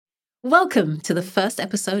Welcome to the first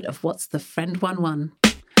episode of What's the Friend 1-1.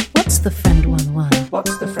 What's the Friend 1-1?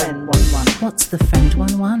 What's the Friend 1-1? What's the Friend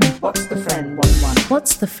 1-1? What's the Friend 1-1?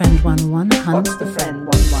 What's the Friend 1-1, hun? What's the Friend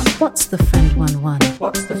 1-1? What's the Friend 1-1?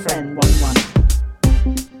 What's the Friend 1-1?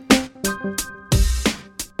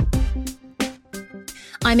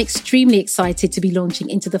 I'm extremely excited to be launching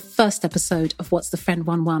into the first episode of What's the Friend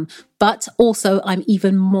 1-1, but also I'm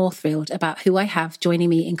even more thrilled about who I have joining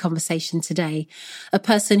me in conversation today. A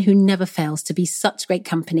person who never fails to be such great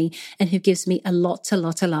company and who gives me a lot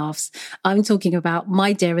of laughs. I'm talking about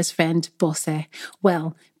my dearest friend, Bosse.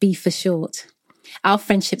 Well, B for short. Our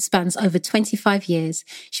friendship spans over 25 years.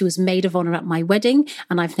 She was maid of honor at my wedding,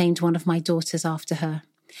 and I've named one of my daughters after her.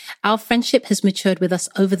 Our friendship has matured with us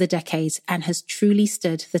over the decades and has truly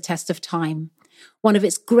stood the test of time. One of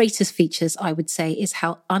its greatest features, I would say, is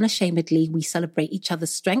how unashamedly we celebrate each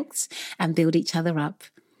other's strengths and build each other up.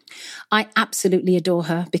 I absolutely adore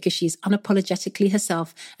her because she's unapologetically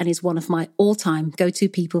herself and is one of my all-time go-to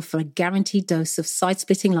people for a guaranteed dose of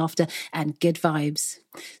side-splitting laughter and good vibes.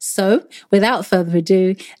 So, without further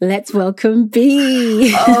ado, let's welcome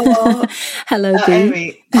B. Oh, hello, B.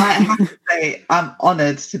 Amy, I have to say I'm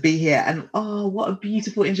honoured to be here, and what a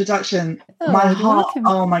beautiful introduction. Oh, my you're heart, welcome.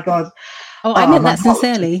 oh my God. I meant my that heart-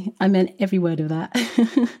 sincerely. I meant every word of that.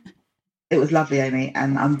 It was lovely, Amy,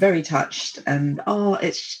 and I'm very touched, and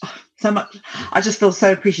it's so much. I just feel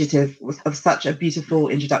so appreciative of such a beautiful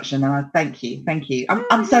introduction, and I thank you.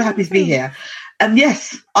 I'm so happy to be here, and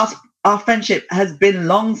yes, our friendship has been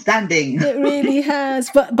long-standing. It really has.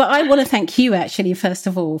 But I want to thank you, actually, first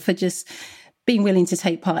of all, for just being willing to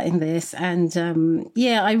take part in this. And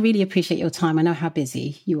I really appreciate your time. I know how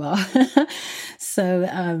busy you are. So,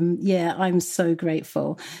 I'm so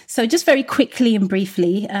grateful. So just very quickly and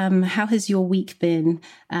briefly, how has your week been?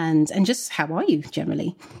 And just how are you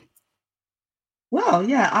generally? Well,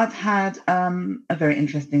 yeah, I've had a very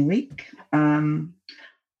interesting week.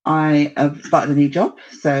 I have started a new job,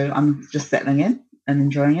 so I'm just settling in and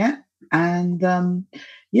enjoying it. And I'm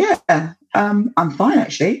fine,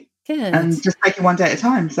 actually. Good. And just taking one day at a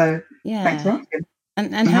time. So thanks for asking.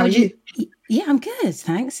 And how are you? Yeah, I'm good.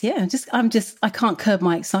 Thanks. Yeah, I can't curb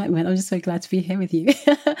my excitement. I'm just so glad to be here with you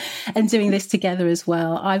and doing this together as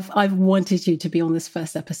well. I've wanted you to be on this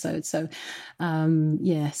first episode. So, so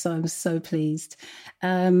I'm so pleased.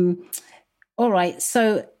 All right.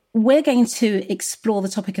 So we're going to explore the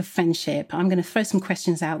topic of friendship. I'm going to throw some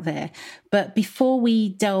questions out there. But before we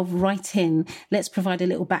delve right in, let's provide a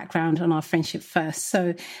little background on our friendship first.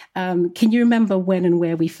 So can you remember when and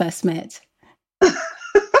where we first met?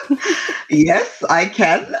 Yes, I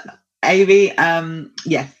can. Amy,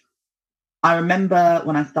 yes. I remember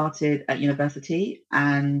when I started at university,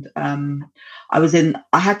 and I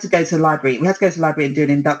had to go to the library. We had to go to the library and do an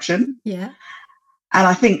induction. Yeah. And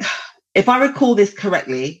I think, if I recall this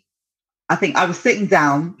correctly, I think I was sitting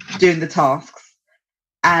down doing the tasks,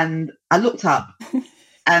 and I looked up,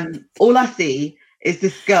 and all I see is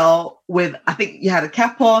this girl with, I think you had a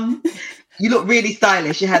cap on. You look really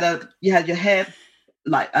stylish. You had your hair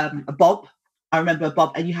like a bob. I remember a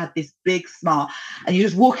bob, and you had this big smile, and you're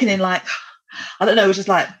just walking in like, I don't know, it was just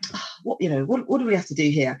like, what do we have to do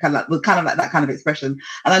here? Kind of like that kind of expression.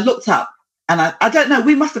 And I looked up, and I don't know,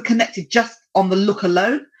 we must have connected just on the look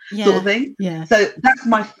alone. Sort of thing. Yeah. So that's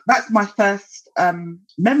my first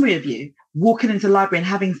memory of you walking into the library and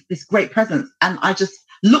having this great presence. And I just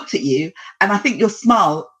looked at you, and I think your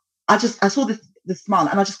smile, I saw the smile,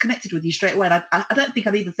 and I just connected with you straight away. And I don't think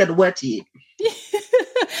I'd even said a word to you.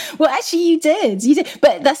 Well, actually, you did.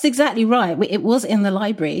 But that's exactly right. It was in the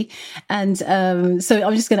library. And so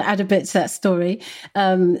I'm just going to add a bit to that story.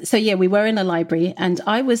 We were in a library, and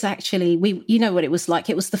I was actually, you know what it was like.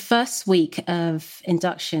 It was the first week of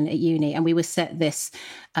induction at uni, and we were set this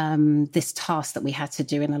task that we had to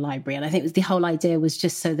do in the library. And I think the whole idea was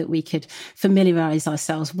just so that we could familiarize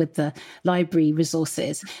ourselves with the library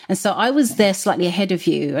resources. And so I was there slightly ahead of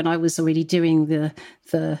you, and I was already doing the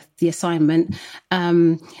assignment.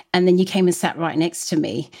 And then you came and sat right next to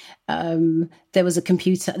me. There was a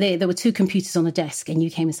computer. There were two computers on the desk, and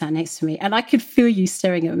you came and sat next to me. And I could feel you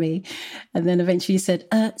staring at me. And then eventually you said,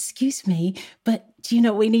 excuse me, but do you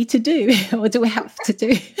know what we need to do? Or do we have to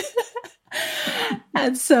do?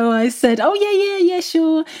 And so I said, oh, yeah,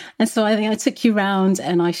 sure. And so I think I took you around,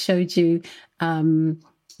 and I showed you,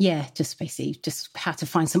 just basically just how to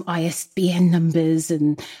find some ISBN numbers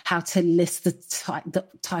and how to list the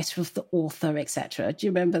title of the author, etc. Do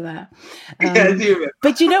you remember that? Yeah, I do remember.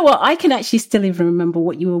 But you know what? I can actually still even remember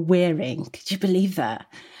what you were wearing. Could you believe that?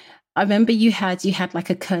 I remember you had like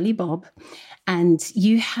a curly bob, and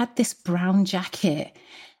you had this brown jacket,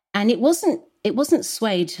 and it wasn't it wasn't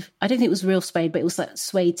suede. I don't think it was real suede, but it was like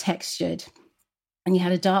suede textured. And you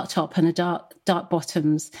had a dark top and a dark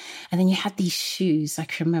bottoms. And then you had these shoes, I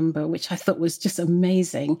can remember, which I thought was just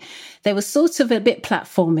amazing. They were sort of a bit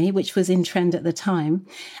platformy, which was in trend at the time.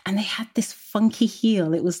 And they had this funky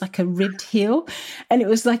heel. It was like a ribbed heel. And it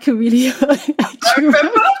was like a really... I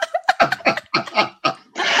remember.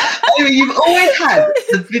 You've always had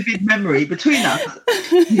the vivid memory between us.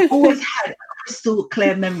 You've always had a crystal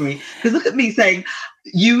clear memory. Because look at me saying,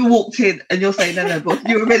 you walked in and you're saying, no, but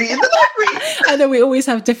you were already in the library. I know we always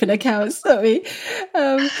have different accounts, don't we?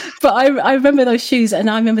 But I remember those shoes and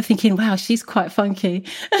I remember thinking, wow, she's quite funky.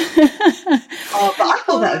 Oh, but I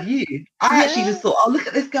thought that of you. I actually just thought, oh, look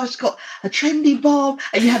at this girl. She's got a trendy bob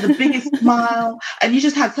and you had the biggest smile and you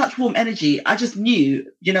just had such warm energy. I just knew,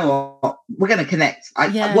 you know what, we're going to connect.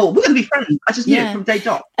 Well, we're going to be friends. I just knew it from day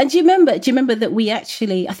dot. And do you remember that we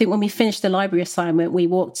actually, I think when we finished the library assignment, we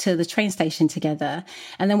walked to the train station together.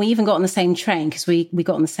 And then we even got on the same train because we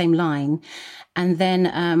got on the same line. And then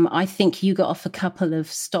I think you got off a couple of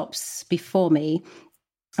stops before me.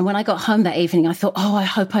 And when I got home that evening, I thought, oh, I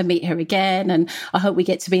hope I meet her again. And I hope we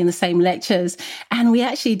get to be in the same lectures. And we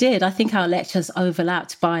actually did. I think our lectures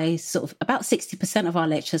overlapped by sort of about 60% of our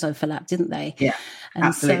lectures overlapped, didn't they? Yeah, and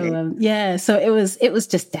absolutely. So it was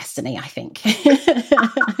just destiny, I think.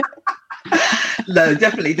 No,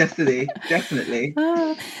 definitely destiny. Definitely.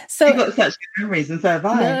 So you've got such good memories, and so have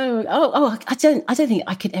I. No, I don't think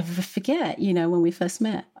I could ever forget, you know, when we first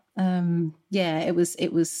met. It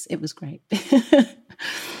was great.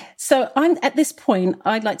 So at this point,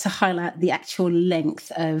 I'd like to highlight the actual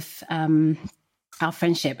length of our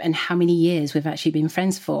friendship and how many years we've actually been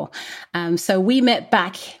friends for. So we met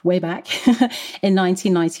way back in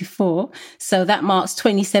 1994. So that marks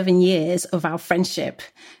 27 years of our friendship,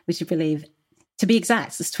 would you believe? To be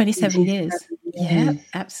exact, it's 27 years. Yeah,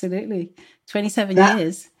 absolutely. 27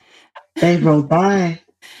 years. They rolled by.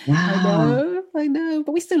 Wow. I know.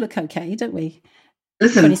 But we still look okay, don't we?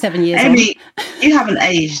 Listen, 27 years Amy, you haven't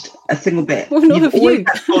aged a single bit. Well, You've always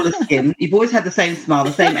had flawless skin. You've always had the same smile,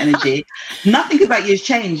 the same energy. Nothing about you has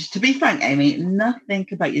changed. To be frank, Amy, nothing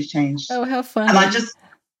about you has changed. Oh, how fun. And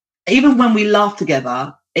even when we laugh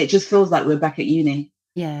together, it just feels like we're back at uni.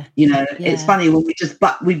 Yeah. You know, it's funny when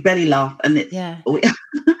we belly laugh and it's,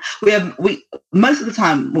 we most of the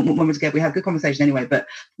time when we're together, we have good conversation anyway, but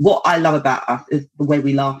what I love about us is the way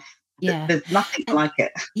we laugh. Yeah. There's nothing like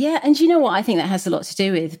it. Yeah. And you know what I think that has a lot to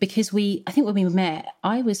do with? Because I think when we met,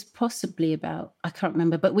 I was possibly I can't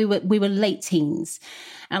remember, but we were late teens.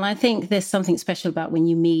 And I think there's something special about when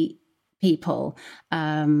you meet people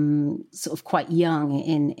sort of quite young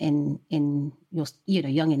in your, you know,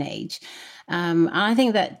 young in age. And I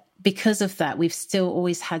think that because of that, we've still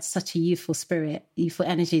always had such a youthful spirit, youthful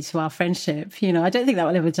energy to our friendship. You know, I don't think that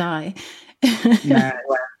will ever die.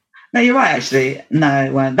 No, you're right. Actually,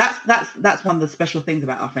 no. Well, that's one of the special things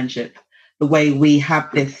about our friendship. The way we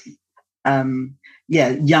have this,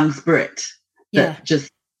 young spirit that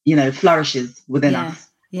just, you know, flourishes within us.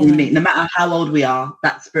 Yeah. We meet, no matter how old we are,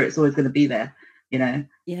 that spirit's always going to be there. You know.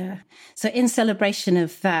 Yeah. So in celebration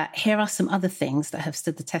of that, here are some other things that have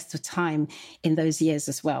stood the test of time in those years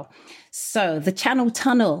as well. So the Channel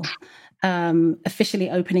Tunnel, officially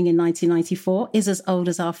opening in 1994, is as old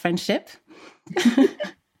as our friendship.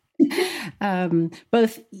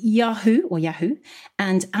 Both Yahoo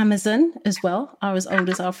and Amazon as well are as old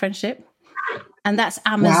as our friendship. And that's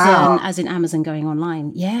Amazon as in Amazon going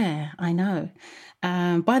online. Yeah, I know.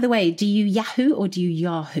 By the way, do you Yahoo or do you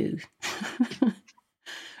Yahoo?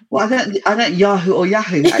 Well, I don't Yahoo or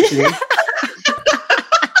Yahoo, actually.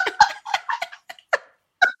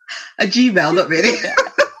 A Gmail, not really.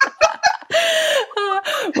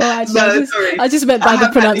 Well, actually, I just meant by the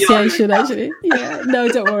pronunciation, actually. Yeah, no,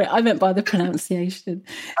 don't worry. I meant by the pronunciation.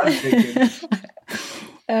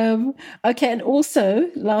 Okay, and also,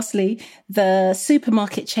 lastly, the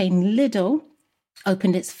supermarket chain Lidl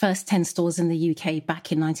opened its first 10 stores in the UK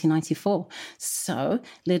back in 1994. So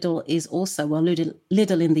Lidl is also,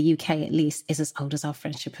 Lidl in the UK at least is as old as our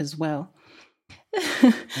friendship as well.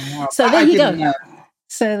 Wow. So there you go. Know.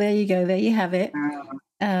 So there you go. There you have it.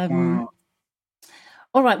 Wow.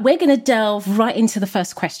 All right, we're going to delve right into the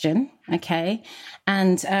first question, okay?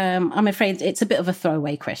 And I'm afraid it's a bit of a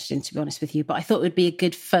throwaway question, to be honest with you, but I thought it would be a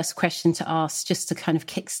good first question to ask just to kind of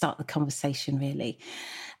kickstart the conversation, really.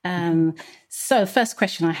 So first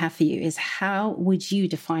question I have for you is, how would you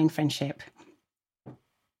define friendship?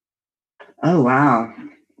 Oh, wow.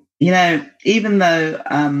 You know, even though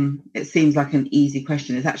it seems like an easy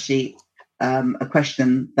question, it's actually a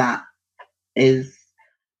question that is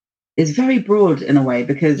very broad in a way,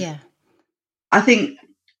 because I think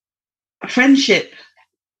friendship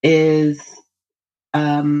is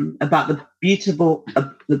about the beautiful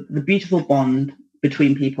bond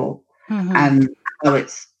between people, and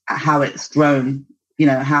how it's grown.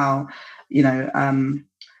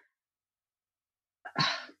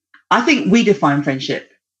 I think we define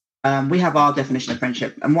friendship. We have our definition of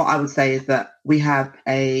friendship, and what I would say is that we have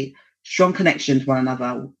a strong connection to one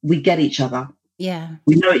another. We get each other. Yeah,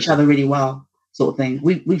 we know each other really well, sort of thing.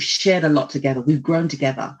 We've shared a lot together. We've grown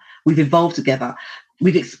together. We've evolved together.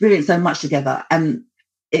 We've experienced so much together, and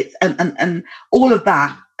it's and all of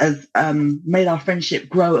that has made our friendship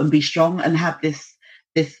grow and be strong and have this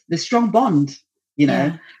strong bond.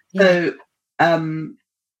 Yeah. So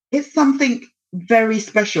it's something very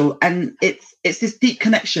special, and it's this deep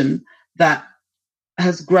connection that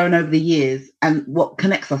has grown over the years and what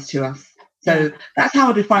connects us to us. So that's how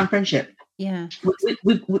I define friendship. Yeah,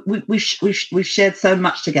 we've shared so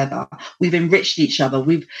much together. We've enriched each other.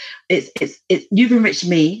 You've enriched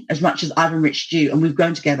me as much as I've enriched you, and we've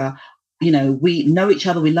grown together. We know each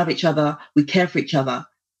other. We love each other. We care for each other.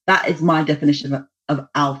 That is my definition of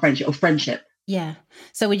our friendship or friendship. Yeah.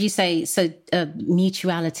 So would you say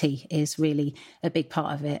mutuality is really a big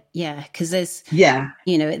part of it? Yeah, because there's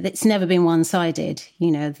it's never been one-sided.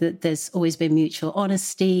 There's always been mutual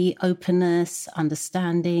honesty, openness,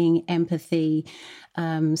 understanding, empathy.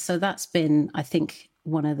 So that's been, I think,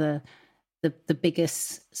 one of the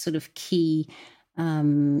biggest sort of key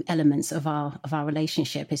elements of our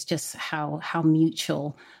relationship is just how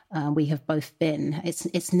mutual we have both been.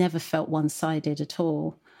 It's never felt one-sided at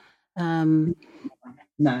all. No,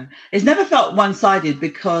 it's never felt one-sided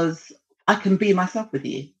because I can be myself with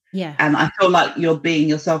you. Yeah. And I feel like you're being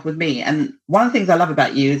yourself with me. And one of the things I love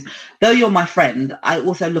about you is, though you're my friend, I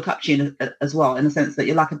also look up to you as well, in the sense that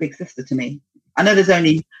you're like a big sister to me. I know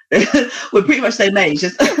we're pretty much the same age,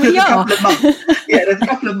 just there's a couple of months. Yeah, there's a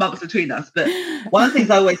couple of months between us. But one of the things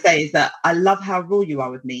I always say is that I love how raw you are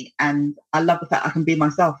with me, and I love the fact I can be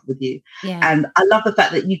myself with you. Yeah. And I love the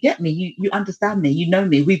fact that you get me, you understand me, you know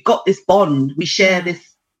me. We've got this bond. We share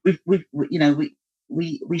this.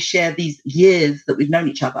 We share these years that we've known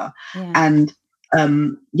each other, and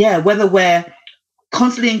whether we're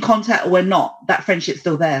constantly in contact or we're not, that friendship's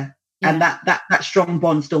still there. Yeah. And that strong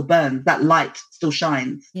bond still burns. That light still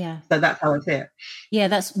shines. Yeah. So that's how I see it. Yeah,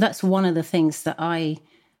 that's one of the things that I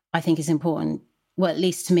think is important. Well, at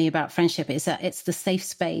least to me, about friendship, is that it's the safe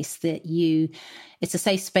space it's a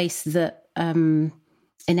safe space that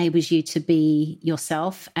enables you to be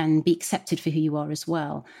yourself and be accepted for who you are as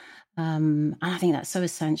well. And I think that's so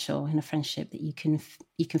essential in a friendship, that you can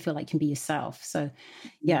feel like you can be yourself. So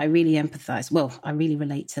yeah, I really empathize. Well, I really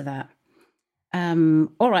relate to that.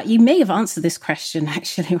 All right, you may have answered this question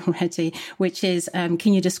actually already, which is,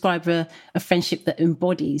 can you describe a friendship that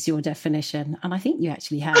embodies your definition? And I think you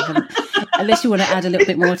actually have, unless you want to add a little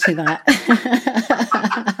bit more to that.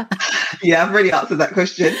 Yeah, I've already answered that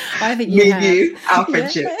question. I think you have. You, our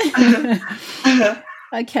friendship.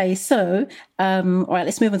 Okay, so all right,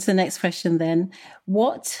 let's move on to the next question then.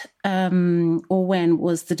 What or when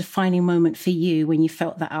was the defining moment for you when you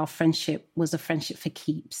felt that our friendship was a friendship for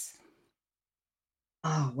keeps?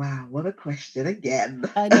 Oh, wow. What a question again.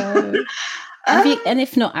 I know. And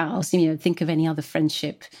if not ours, think of any other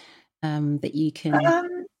friendship that you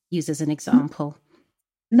can use as an example.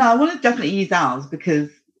 No, I want to definitely use ours because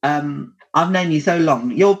I've known you so long.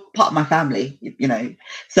 You're part of my family,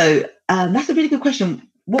 So that's a really good question.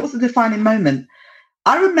 What was the defining moment?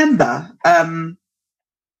 I remember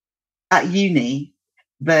at uni,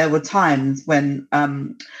 there were times when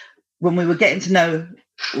we were getting to know.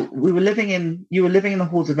 You were living in the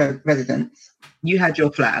halls of residence. You had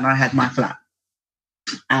your flat and I had my flat.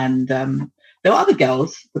 And there were other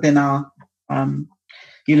girls within our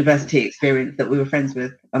university experience that we were friends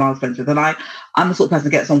with, and I was friends with. And I'm the sort of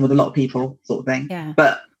person that gets on with a lot of people, sort of thing. Yeah.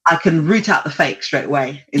 But I can root out the fake straight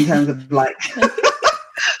away in terms of like...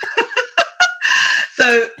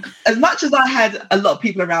 So as much as I had a lot of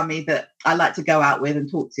people around me that I like to go out with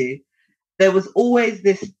and talk to, there was always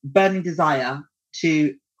this burning desire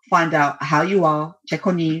to find out how you are, check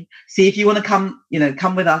on you, see if you want to come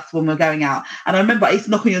with us when we're going out. And I remember I used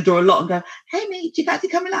to knock on your door a lot and go, "Hey, mate, do you fancy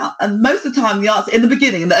coming out?" And most of the time, the answer in the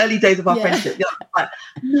beginning, in the early days of our friendship, the answer was like,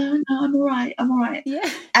 no, I'm all right. Yeah.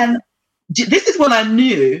 And this is when I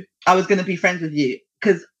knew I was going to be friends with you,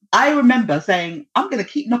 because I remember saying, "I'm going to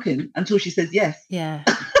keep knocking until she says yes." Yeah.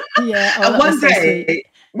 Yeah. Oh, and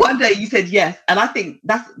one day you said yes. And I think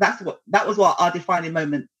that was what our defining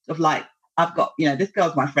moment of like, I've got, this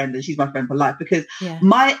girl's my friend and she's my friend for life, because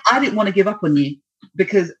I didn't want to give up on you,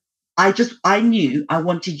 because I knew I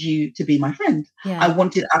wanted you to be my friend. Yeah. I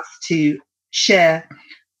wanted us to share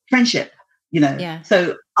friendship, Yeah.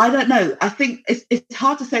 So I don't know. I think it's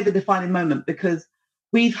hard to say the defining moment, because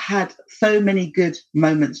we've had so many good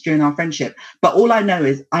moments during our friendship. But all I know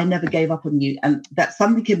is I never gave up on you. And that's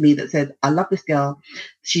something in me that said, I love this girl.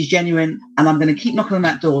 She's genuine. And I'm going to keep knocking on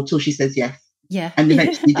that door till she says yes. Yeah. And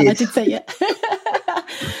eventually did. I did say yeah.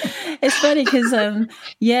 It's funny because,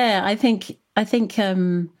 I think,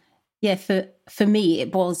 for me,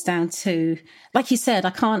 it boils down to, like you said, I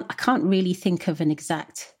can't really think of an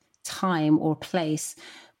exact time or place,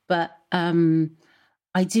 but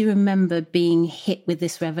I do remember being hit with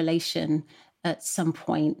this revelation at some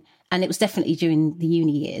point, and it was definitely during the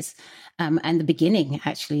uni years, and the beginning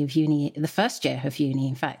actually of uni, the first year of uni,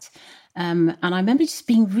 in fact. And I remember just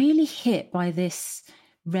being really hit by this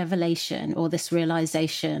revelation or this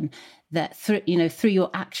realization that through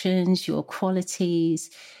your actions, your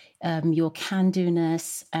qualities, your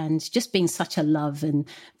can-do-ness, and just being such a love and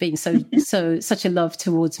being such a love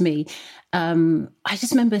towards me. I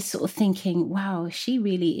just remember sort of thinking, wow, she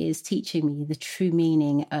really is teaching me the true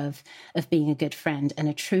meaning of being a good friend and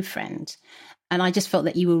a true friend. And I just felt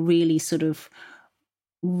that you were really sort of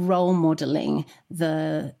role modeling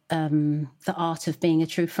the art of being a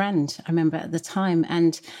true friend. I remember at the time.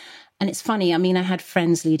 And it's funny, I mean, I had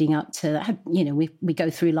friends leading up to that. We go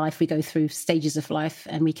through life, we go through stages of life,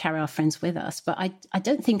 and we carry our friends with us. But I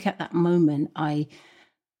don't think at that moment I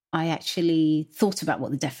actually thought about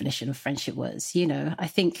what the definition of friendship was. I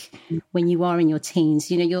think when you are in your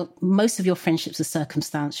teens, most of your friendships are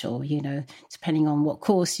circumstantial, depending on what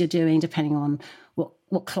course you're doing, depending on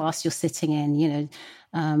what class you're sitting in,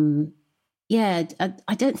 I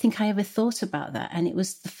don't think I ever thought about that. And it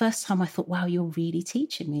was the first time I thought, wow, you're really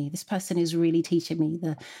teaching me. This person is really teaching me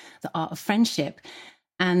the art of friendship.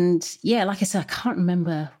 And like I said, I can't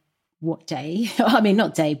remember what day. I mean,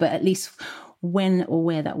 not day, but at least when or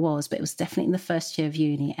where that was. But it was definitely in the first year of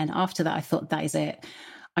uni. And after that, I thought, that is it.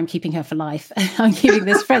 I'm keeping her for life. I'm keeping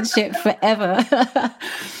this friendship forever. At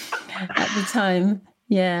the time.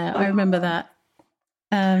 Yeah, I remember that.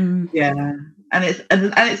 And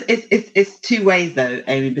it's two ways though,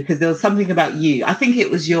 Amy, because there was something about you. I think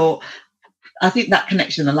it was I think that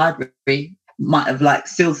connection in the library might have like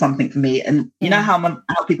sealed something for me. And you know how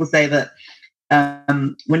people say that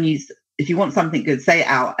if you want something good, say it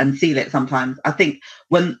out and seal it sometimes. I think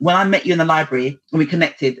when I met you in the library and we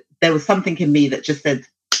connected, there was something in me that just said,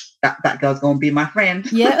 that girl's going to be my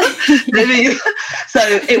friend. Yeah. So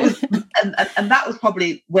it was, and that was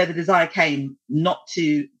probably where the desire came, not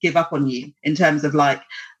to give up on you in terms of like,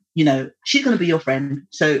 she's going to be your friend.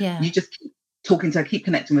 So you just keep talking to her, keep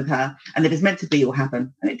connecting with her. And if it's meant to be, it will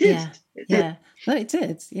happen. And it did. Yeah. Well, it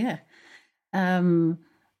did. Yeah.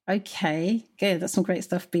 Okay. Good. That's some great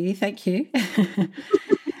stuff, B. Thank you.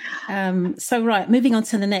 So, right, moving on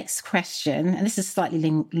to the next question, and this is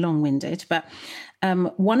slightly long-winded, but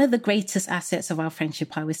one of the greatest assets of our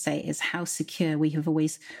friendship, I would say, is how secure we have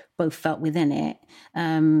always both felt within it.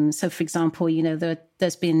 So, for example,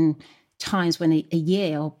 there's been times when a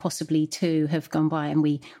year or possibly two have gone by and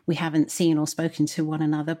we haven't seen or spoken to one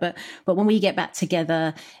another, but when we get back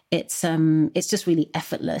together, it's just really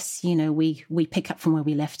effortless. We pick up from where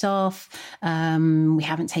we left off. We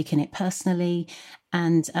haven't taken it personally.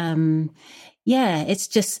 And it's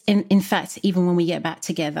just in fact, even when we get back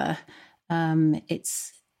together,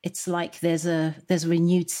 it's like there's a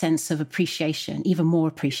renewed sense of appreciation, even more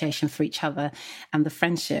appreciation for each other and the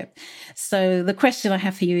friendship. So the question I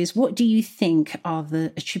have for you is, what do you think are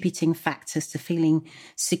the attributing factors to feeling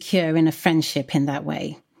secure in a friendship in that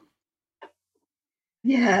way?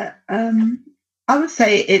 Yeah, I would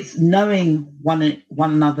say it's knowing one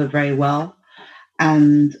another very well,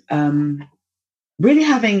 and really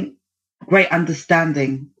having great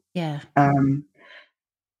understanding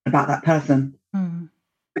about that person.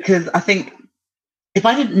 Because I think if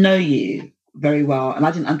I didn't know you very well and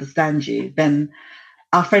I didn't understand you, then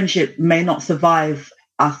our friendship may not survive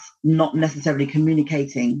us not necessarily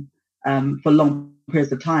communicating for long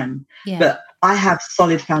periods of time. Yeah. But I have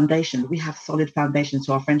solid foundations. We have solid foundations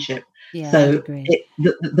to our friendship. Yeah, so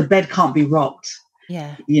the bed can't be rocked.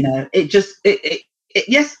 Yeah. Yes,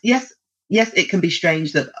 it can be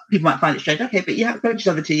strange that people might find it strange. Okay, but you haven't spoken to each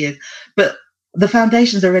other 2 years. But the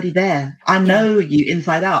foundation's already there. I know you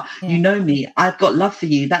inside out. Yeah. You know me. I've got love for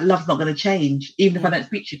you. That love's not going to change, even if I don't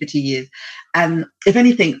speak to you for 2 years. And if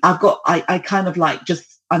anything, I kind of like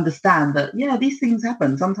just understand that, these things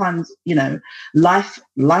happen. Sometimes, life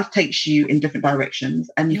takes you in different directions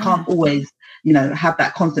and you can't always, have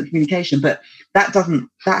that constant communication. But that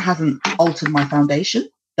hasn't altered my foundation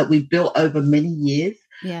that we've built over many years.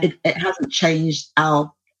 Yeah. It hasn't changed our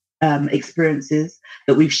experiences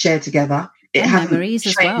that we've shared together. it and hasn't memories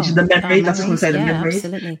as well. changed the memories. I just want to say the Yeah, memories,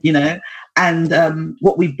 absolutely. you know, and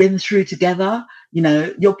what we've been through together. You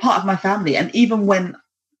know, you're part of my family, and even when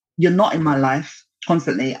you're not in my life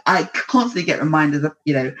constantly, I constantly get reminders of,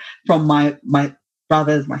 you know, from my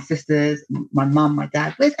brothers, my sisters, my mum, my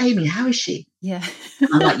dad. Where's Amy? How is she? Yeah.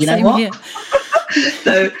 I'm like, you know Same what? here.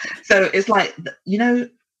 So it's like, you know,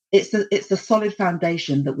 it's the solid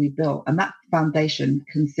foundation that we built, and that foundation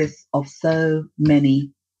consists of so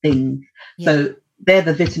many things. Yeah. So they're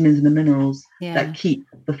the vitamins and the minerals Yeah. that keep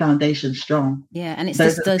the foundation strong. Yeah, and it's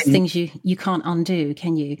Those just are those things you can't undo,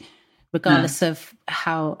 can you? Regardless of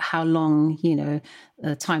how long, you know,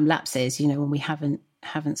 time lapses, you know, when we haven't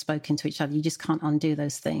spoken to each other, you just can't undo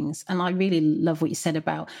those things. And I really love what you said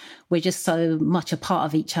about we're just so much a part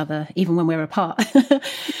of each other, even when we're apart.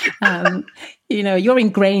 You know, you're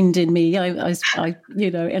ingrained in me. I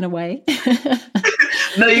you know, in a way.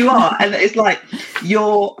 No, you are, and it's like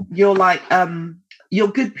you're like you're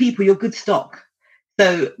good people, you're good stock.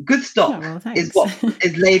 So good stock is what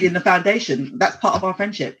is laid in the foundation. That's part of our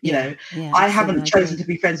friendship. You know, I haven't chosen to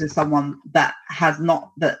be friends with someone that has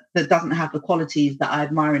not, that doesn't have the qualities that I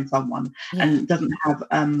admire in someone, and doesn't have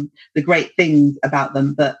the great things about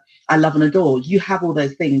them that I love and adore. You have all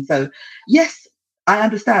those things. So yes, I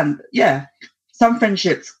understand. Yeah, some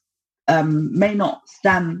friendships may not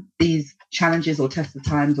stand these challenges or test of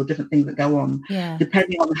times or different things that go on,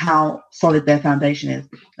 depending on how solid their foundation is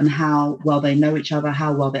and how well they know each other,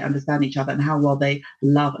 how well they understand each other, and how well they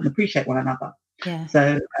love and appreciate one another.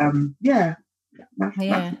 So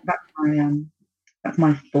that's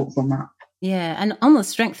my thoughts on that. Yeah, and on the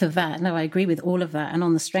strength of that, no, I agree with all of that. And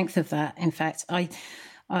on the strength of that, in fact, I'd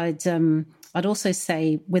also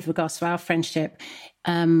say, with regards to our friendship,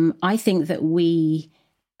 I think that we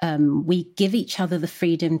give each other the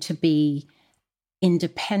freedom to be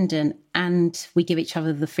independent, and we give each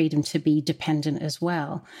other the freedom to be dependent as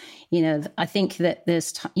well. You know, I think that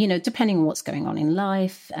there's, you know, depending on what's going on in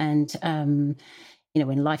life, and you know,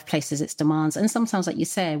 when life places its demands, and sometimes, like you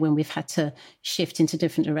say, when we've had to shift into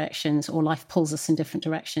different directions, or life pulls us in different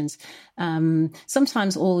directions,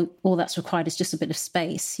 sometimes all that's required is just a bit of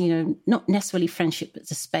space, you know, not necessarily friendship, but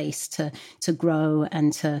the space to grow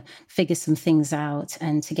and to figure some things out,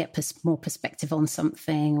 and to get more perspective on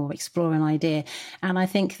something, or explore an idea. And I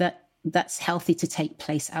think that's healthy to take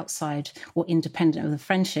place outside or independent of the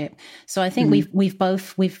friendship. So I think we've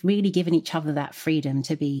really given each other that freedom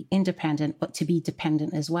to be independent, but to be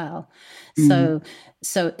dependent as well. So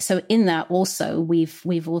in that also,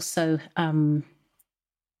 we've also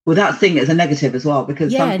without seeing it as a negative as well,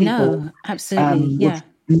 because some people absolutely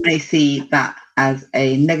may see that as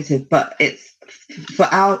a negative, but it's, for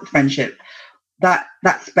our friendship, that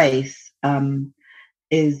space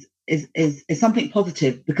is something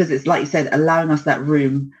positive, because it's, like you said, allowing us that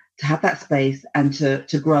room to have that space and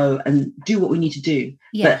to grow and do what we need to do.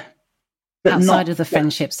 But outside of the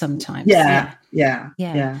friendship sometimes. Yeah.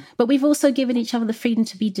 But we've also given each other the freedom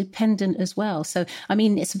to be dependent as well. So, I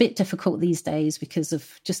mean, it's a bit difficult these days because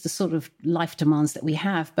of just the sort of life demands that we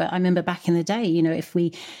have. But I remember back in the day, you know, if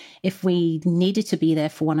we needed to be there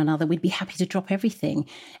for one another, we'd be happy to drop everything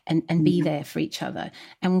and be there for each other.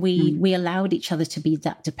 And we allowed each other to be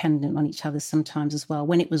that dependent on each other sometimes as well,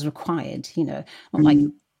 when it was required, you know, not like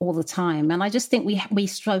all the time. And I just think we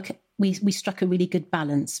struck a really good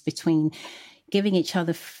balance between giving each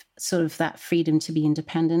other sort of that freedom to be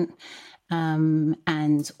independent,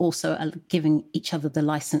 and also giving each other the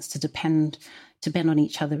license to depend on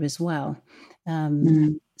each other as well.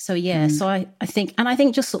 So I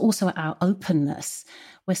think just also our openness.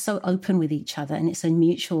 We're so open with each other, and it's a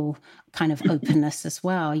mutual kind of openness as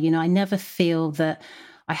well. You know, I never feel that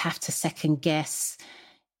I have to second guess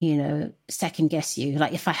you.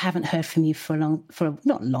 Like, if I haven't heard from you for not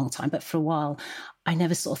a long time, but for a while, I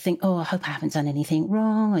never sort of think, oh, I hope I haven't done anything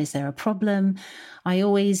wrong. Or is there a problem? I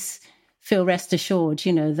always feel rest assured,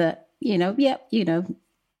 you know, that, you know,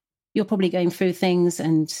 you're probably going through things,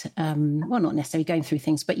 and, well, not necessarily going through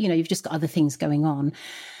things, but, you know, you've just got other things going on.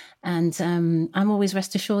 And I'm always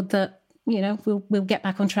rest assured that, you know, we'll get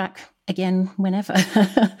back on track again whenever.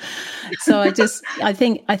 So I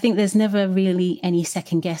think there's never really any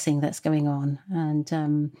second guessing that's going on,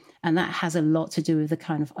 and that has a lot to do with the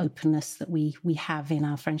kind of openness that we have in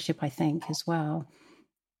our friendship, I think, as well.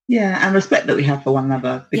 Yeah, and respect that we have for one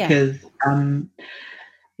another, because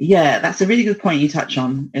that's a really good point you touch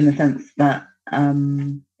on, in the sense that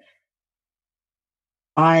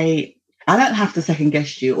I don't have to second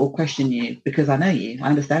guess you or question you, because I know you, I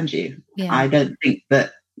understand you. I don't think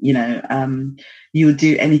that, you know, you would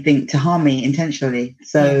do anything to harm me intentionally.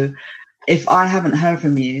 So if I haven't heard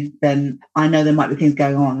from you, then I know there might be things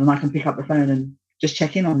going on, and I can pick up the phone and just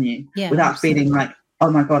check in on you without absolutely. feeling like,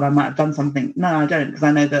 oh my God, I might have done something. No, I don't, because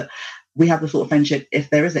I know that we have the sort of friendship. If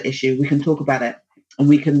there is an issue, we can talk about it and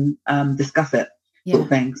we can discuss it, sort of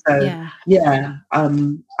thing. So I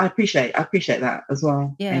appreciate that as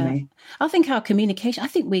well, Amy. I think our communication, I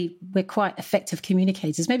think we're quite effective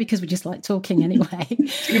communicators, maybe because we just like talking anyway.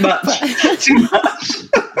 Too much. Too much.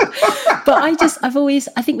 But I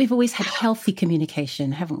think we've always had healthy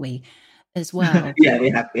communication, haven't we, as well? Yeah, we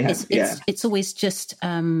have. It's always just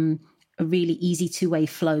a really easy two-way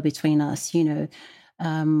flow between us, you know.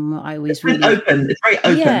 I always it's really open. It's very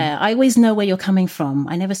open. Yeah, I always know where you're coming from.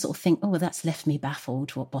 I never sort of think, oh, well, that's left me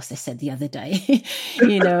baffled, what boss has said the other day.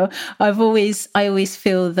 You know, I always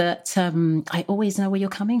feel that I always know where you're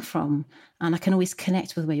coming from, and I can always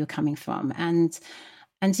connect with where you're coming from. And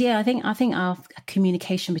yeah, I think our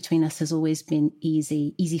communication between us has always been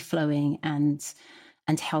easy flowing and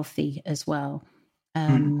healthy as well.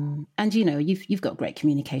 And you know, you've got great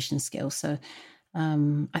communication skills, so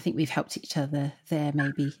I think we've helped each other there,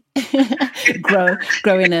 maybe grow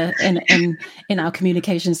in our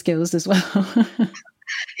communication skills as well.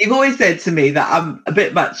 You've always said to me that I'm a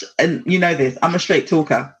bit much, and you know this, I'm a straight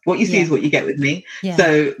talker. What you see is what you get with me. Yeah.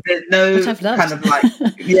 So there's no kind of like,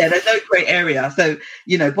 there's no grey area. So,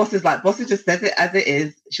 you know, boss just says it as it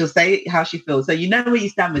is. She'll say how she feels. So you know where you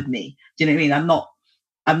stand with me. Do you know what I mean?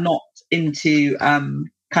 I'm not into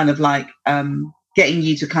kind of like getting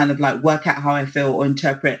you to kind of like work out how I feel or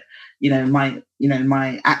interpret, my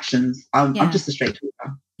actions. I'm just a straight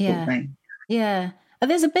talker. Yeah. Sort of thing. Yeah.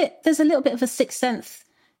 There's a little bit of a sixth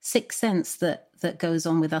sense that goes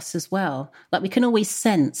on with us as well. Like we can always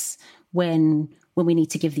sense when we need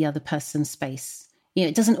to give the other person space. You know,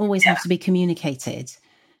 it doesn't always have to be communicated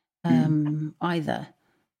either.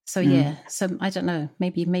 So so I don't know.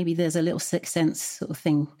 Maybe there's a little sixth sense sort of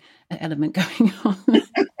thing element going on.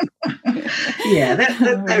 Yeah,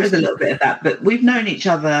 there is a little bit of that, but we've known each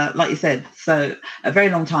other, like you said, so a very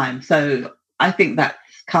long time. So I think that's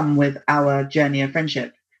come with our journey of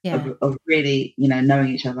friendship, of really, knowing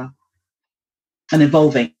each other and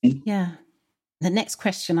evolving. Yeah. The next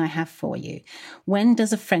question I have for you: when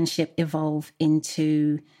does a friendship evolve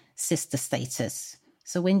into sister status?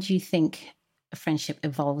 So when do you think a friendship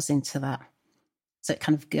evolves into that? So it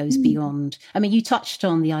kind of goes beyond. I mean, you touched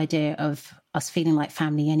on the idea of us feeling like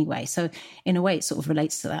family anyway. So in a way, it sort of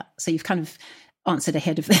relates to that. So you've kind of answered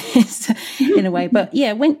ahead of this in a way. But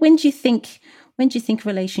yeah, when do you think a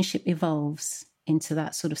relationship evolves into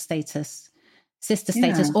that sort of status, sister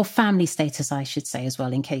status, or family status, I should say as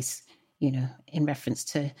well, in case, in reference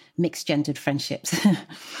to mixed gendered friendships?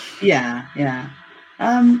 Yeah.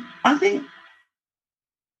 I think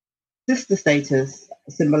sister status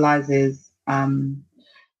symbolizes a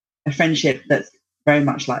friendship that's very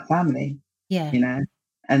much like family,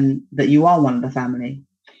 and that you are one of the family.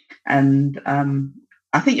 And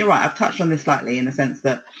I think you're right. I've touched on this slightly in the sense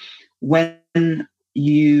that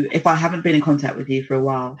if I haven't been in contact with you for a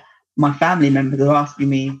while, my family members are asking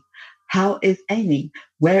me, how is Amy?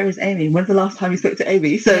 Where is Amy? When's the last time you spoke to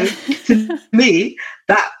Amy? So to me,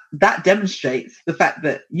 that demonstrates the fact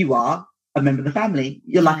that you are a member of the family.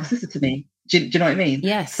 You're like a sister to me. Do you know what I mean?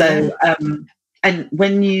 Yes. So, and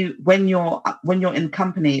when you're in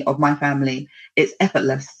company of my family, it's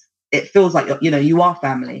effortless. It feels like you are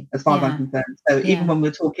family as far as I'm concerned. So even when we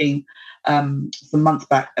were talking some months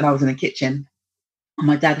back, and I was in the kitchen,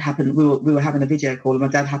 my dad happened. We were having a video call, and my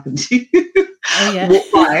dad happened to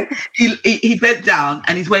walk by. He bent down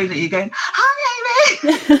and he's waving at you, going, "Hi,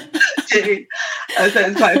 Amy." So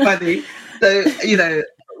it's quite funny. So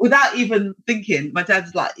without even thinking, my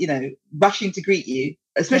dad's like, rushing to greet you,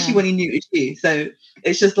 especially when he knew it was you. So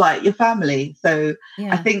it's just like your family. So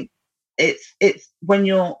I think it's when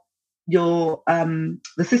you're the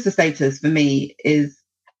sister status for me is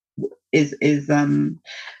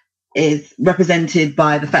represented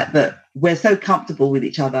by the fact that we're so comfortable with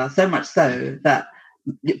each other, so much so that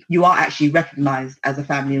you are actually recognized as a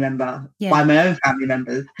family member by my own family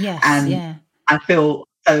members. Yes, and I feel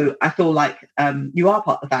like you are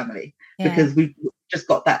part of the family because we've just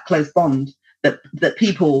got that close bond that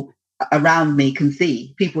people around me can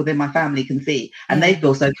see, people within my family can see, and they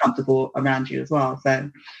feel so comfortable around you as well. So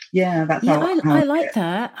that's how I like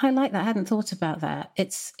that. I like that. I hadn't thought about that.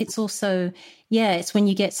 It's also it's when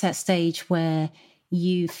you get to that stage where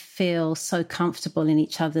you feel so comfortable in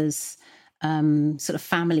each other's sort of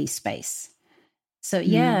family space. So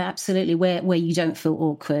absolutely, where you don't feel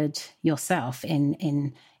awkward yourself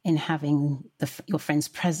in having your friend's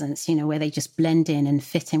presence, where they just blend in and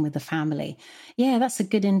fit in with the family. Yeah, that's a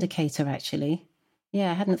good indicator, actually.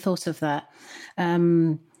 Yeah, I hadn't thought of that.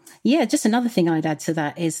 Yeah, just another thing I'd add to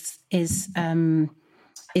that is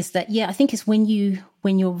that, yeah, I think it's when you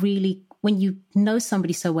know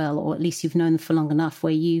somebody so well, or at least you've known them for long enough,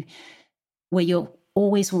 where you're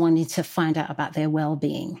always wanting to find out about their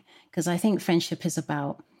well-being. Because I think friendship is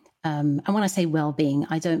about, and when I say well-being,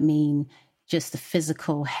 I don't mean just the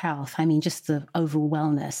physical health. I mean just the overall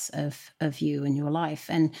wellness of you and your life.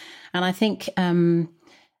 And I think a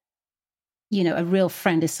real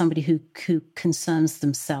friend is somebody who concerns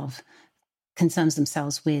themselves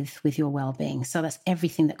with your well-being. So that's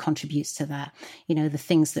everything that contributes to that. The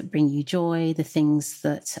things that bring you joy, the things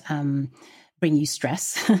that bring you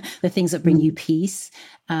stress, the things that bring you peace,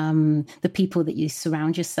 the people that you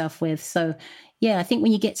surround yourself with. So yeah, I think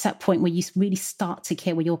when you get to that point where you really start to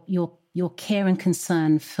care, where your care and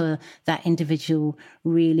concern for that individual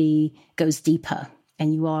really goes deeper,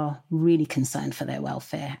 and you are really concerned for their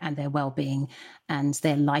welfare and their well-being and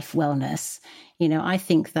their life wellness, I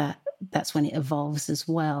think that's when it evolves as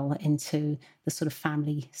well into the sort of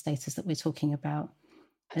family status that we're talking about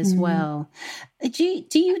as well. Do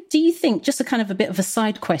you think, just a kind of a bit of a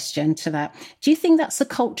side question to that, do you think that's a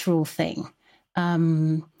cultural thing?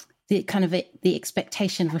 The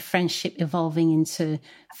expectation of a friendship evolving into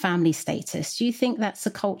family status. Do you think that's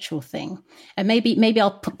a cultural thing? And maybe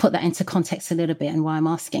I'll put that into context a little bit, and why I'm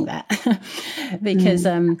asking that. Because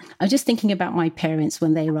I'm just thinking about my parents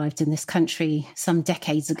when they arrived in this country some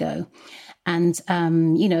decades ago. And,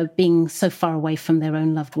 being so far away from their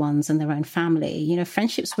own loved ones and their own family,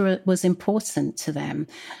 friendships was important to them,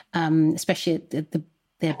 especially at the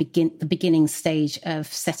beginning stage of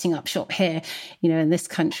setting up shop here, in this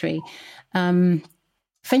country.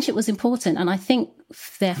 Friendship was important. And I think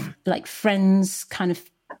their friends kind of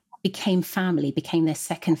became their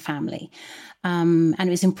second family. And it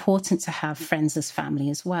was important to have friends as family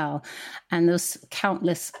as well. And there's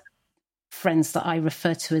countless friends that I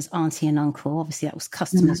refer to as auntie and uncle. Obviously that was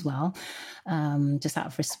custom as well, just out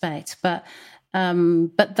of respect, but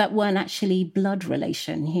that weren't actually blood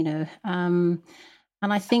relation,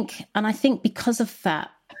 and I think because of that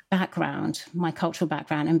background, my cultural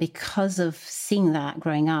background, and because of seeing that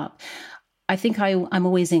growing up, I think I'm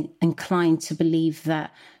always inclined to believe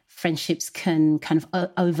that friendships can kind of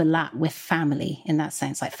overlap with family in that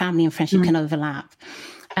sense, like family and friendship can overlap.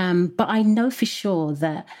 But I know for sure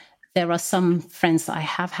that there are some friends that I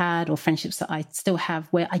have had, or friendships that I still have,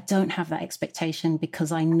 where I don't have that expectation,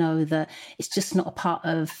 because I know that it's just not a part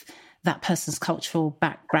of that person's cultural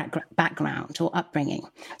background or upbringing.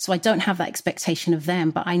 So I don't have that expectation of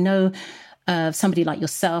them. But I know somebody like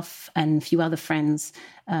yourself and a few other friends,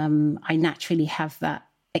 I naturally have that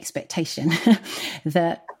expectation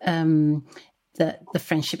that the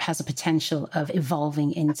friendship has a potential of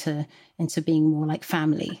evolving into being more like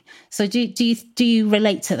family. So do you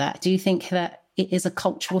relate to that? Do you think that it is a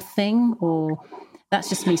cultural thing, or that's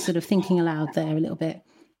just me sort of thinking aloud there a little bit?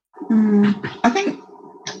 I think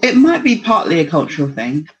it might be partly a cultural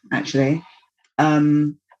thing, actually.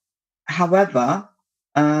 However,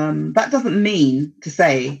 that doesn't mean to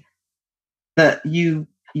say that you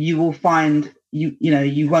will find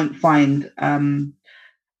you won't find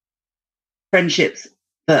friendships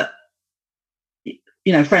that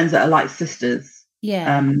friends that are like sisters.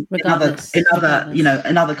 Yeah. In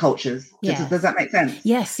other cultures. Yes. Does that make sense?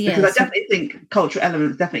 Yes. Because I definitely think cultural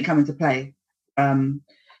elements definitely come into play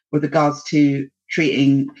with regards to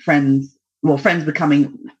treating friends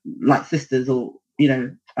becoming like sisters, or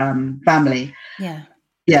family.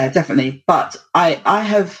 Yeah, definitely. But I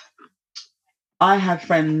have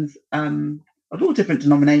friends of all different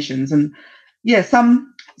denominations, and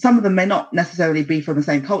some of them may not necessarily be from the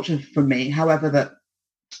same culture from me. However,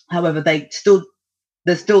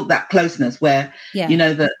 there's still that closeness where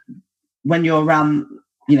that when you're around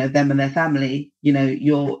them and their family,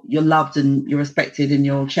 you're loved and you're respected and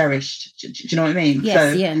you're cherished. Do you know what I mean?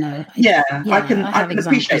 Yes. So, I can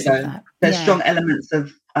appreciate that. There's strong elements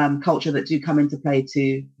of culture that do come into play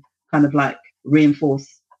to kind of like reinforce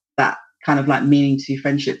that kind of like meaning to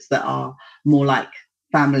friendships that are more like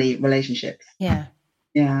family relationships. Yeah.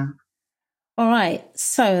 All right.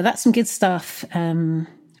 So that's some good stuff,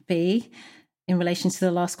 B, in relation to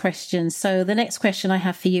the last question. So the next question I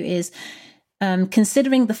have for you is,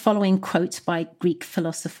 considering the following quote by Greek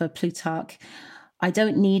philosopher Plutarch, "I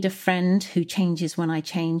don't need a friend who changes when I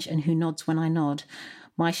change and who nods when I nod.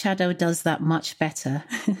 My shadow does that much better."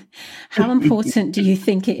 How important do you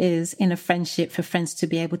think it is in a friendship for friends to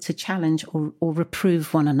be able to challenge or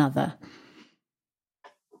reprove one another?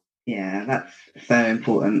 Yeah, that's so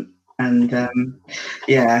important. And I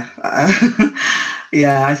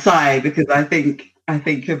sigh, because I think I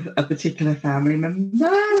think of a particular family member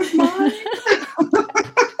of mine.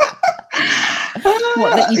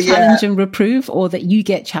 What, that you challenge and reprove, or that you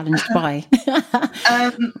get challenged by?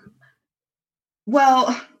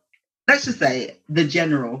 Well, let's just say the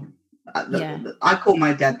general. I call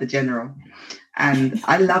my dad the general, and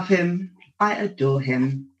I love him. I adore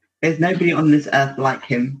him. There's nobody on this earth like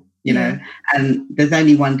him, you know, and there's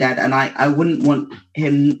only one dad, and I wouldn't want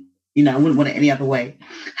him, you know, I wouldn't want it any other way.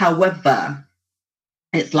 However,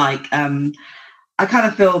 it's like, I kind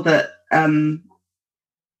of feel that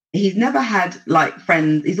he's never had like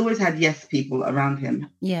friends. He's always had yes people around him.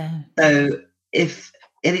 Yeah. So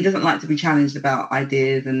and he doesn't like to be challenged about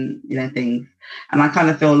ideas and, you know, things. And I kind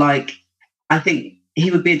of feel like, I think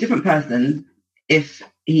he would be a different person if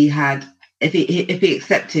he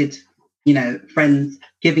accepted, you know, friends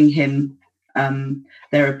giving him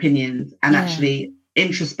their opinions and actually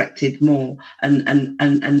introspected more and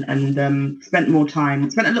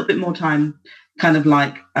spent a little bit more time kind of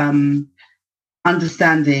like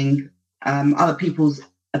understanding other people's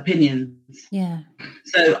opinions. Yeah.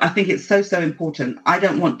 So I think it's so important. I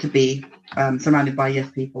don't want to be surrounded by yes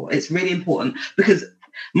people. It's really important because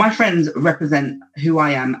my friends represent who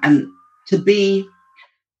I am, and to be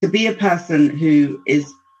a person who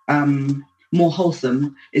is more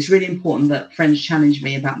wholesome, it's really important that friends challenge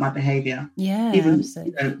me about my behavior. Yeah, even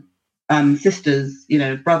absolutely. You know, sisters, you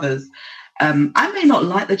know, brothers. I may not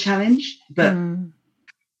like the challenge, but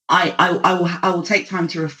I will take time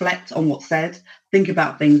to reflect on what's said, think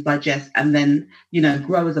about things, digest, and then, you know,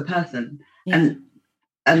 grow as a person. Yeah.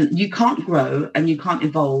 And you can't grow and you can't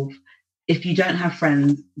evolve if you don't have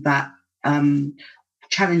friends that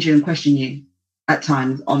challenge you and question you at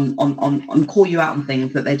times on call you out on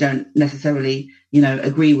things that they don't necessarily, you know,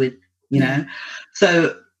 agree with, you know.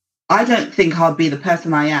 So I don't think I'd be the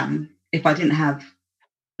person I am if I didn't have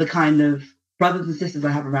the kind of brothers and sisters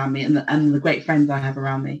I have around me and the great friends I have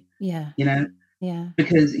around me. Yeah. You know? Yeah.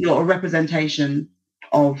 Because you're a representation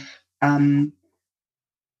of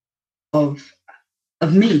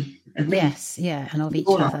me. Yes, yeah, and of each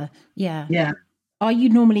other. Yeah. Yeah. Are you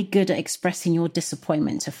normally good at expressing your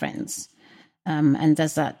disappointment to friends? And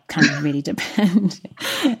does that kind of really depend?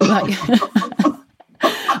 Like,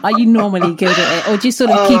 are you normally good at it, or do you sort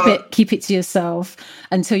of keep it to yourself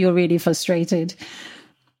until you're really frustrated?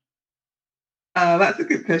 That's a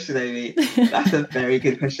good question, Amy. That's a very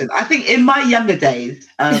good question. I think in my younger days,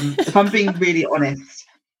 if I'm being really honest,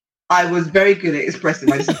 I was very good at expressing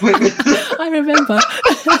my disappointment. I remember.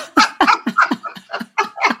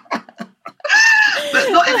 But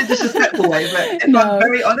not in a disrespectful way, but if I'm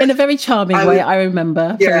very honest, in a very charming way. I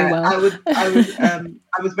remember very well.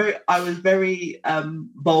 I was very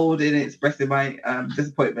bold in expressing my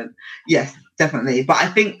disappointment. Yes, definitely. But I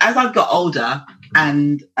think as I've got older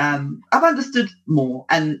and I've understood more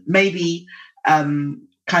and maybe kind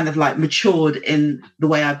of like matured in the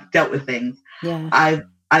way I've dealt with things. Yeah.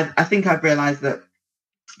 I think I've realised that,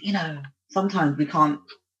 you know, sometimes we can't,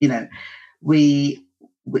 you know, we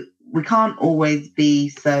can't always be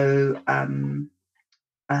so, I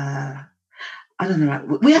don't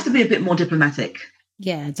know, we have to be a bit more diplomatic.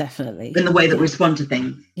 Yeah, definitely. In the way that we respond to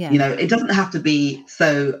things. Yeah. You know, it doesn't have to be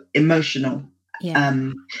so emotional. Yeah.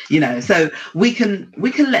 You know, so we can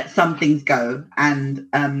let some things go and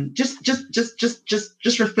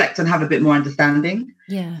just reflect and have a bit more understanding.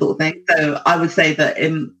 Yeah. Sort of thing. So I would say that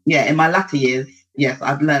in my latter years, yes,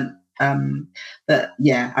 I've learned that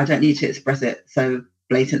I don't need to express it so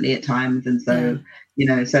blatantly at times, and so you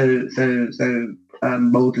know, so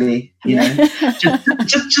boldly, you know,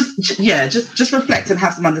 just reflect and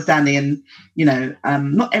have some understanding, and you know,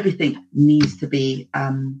 not everything needs to be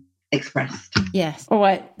expressed. Yes. All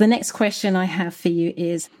right. The next question I have for you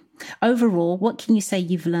is, overall, what can you say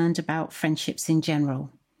you've learned about friendships in general?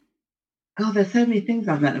 God, there's so many things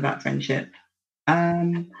I've learned about friendship.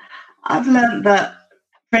 I've learned that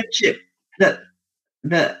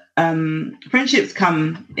friendships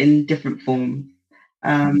come in different forms.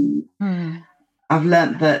 I've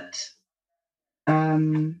learned that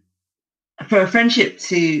for a friendship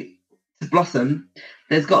to blossom,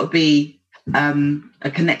 there's got to be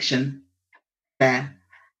a connection there.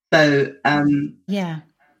 So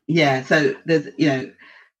so there's, you know,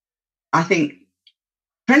 I think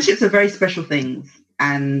friendships are very special things,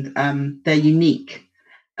 and they're unique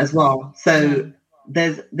as well. So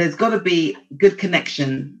there's got to be good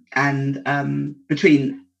connection and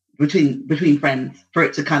between friends for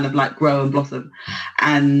it to kind of like grow and blossom.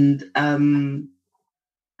 And oh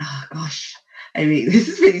gosh, I mean, this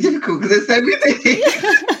is really difficult because there's so many things.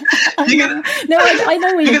 No, I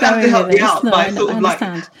know where you're going to have to going help with me this. out No, by I sort of like,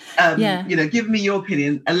 Yeah. giving me your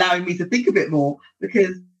opinion, allowing me to think a bit more,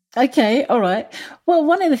 because Okay, all right. Well,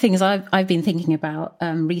 one of the things I've been thinking about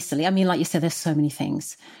recently, I mean, like you said, there's so many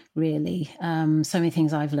things, really, so many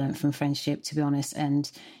things I've learned from friendship, to be honest,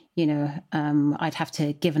 and I'd have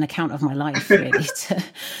to give an account of my life really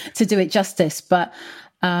to do it justice. But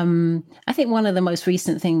I think one of the most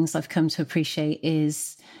recent things I've come to appreciate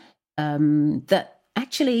is that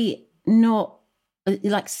actually not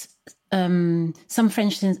like some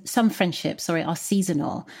friendships, are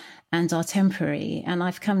seasonal and are temporary, and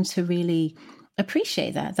I've come to really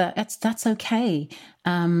appreciate that's okay.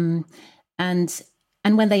 And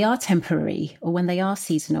when they are temporary or when they are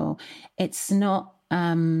seasonal, it's not.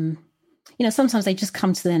 Sometimes they just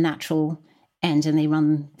come to their natural end and they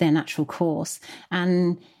run their natural course,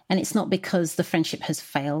 and it's not because the friendship has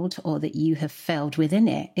failed or that you have failed within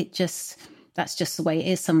it. That's just the way it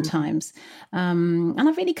is sometimes. And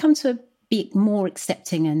I've really come to be more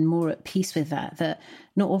accepting and more at peace with that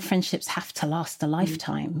not all friendships have to last a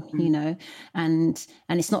lifetime, and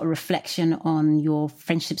it's not a reflection on your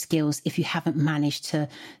friendship skills if you haven't managed to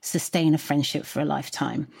sustain a friendship for a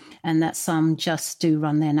lifetime, and that some just do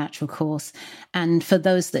run their natural course. And for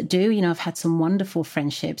those that do, I've had some wonderful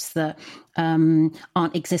friendships that aren't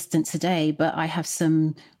existent today, but I have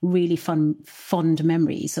some really fond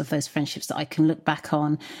memories of those friendships that I can look back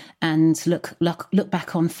on and look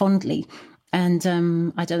back on fondly. And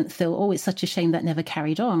I don't feel, oh, it's such a shame that never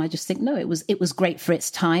carried on. I just think, no, it was great for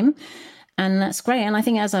its time, and that's great. And I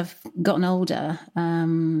think as I've gotten older,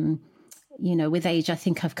 with age, I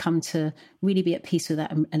think I've come to really be at peace with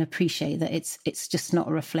that and appreciate that it's just not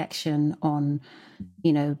a reflection on,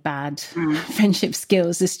 bad friendship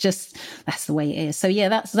skills. It's just, that's the way it is. So yeah,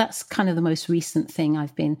 that's kind of the most recent thing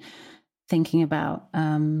I've been thinking about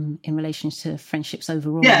in relation to friendships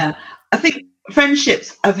overall. Yeah, I think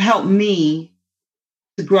friendships have helped me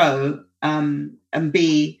to grow and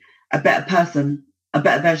be a better person, a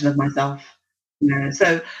better version of myself.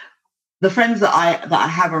 So the friends that I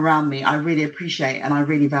have around me, I really appreciate and I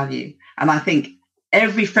really value. And I think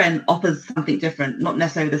every friend offers something different, not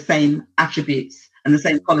necessarily the same attributes and the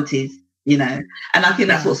same qualities, And I think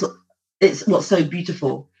that's what's so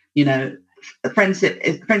beautiful, Friendship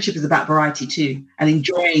is about variety too, and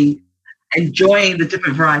enjoying the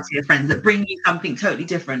different variety of friends that bring you something totally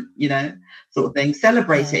different, sort of thing.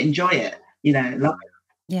 Celebrate it, enjoy it, love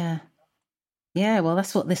it. Yeah, well,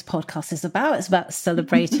 that's what this podcast is about. It's about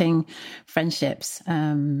celebrating friendships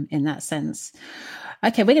in that sense.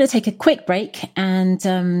 Okay, we're going to take a quick break and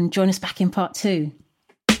join us back in part 2.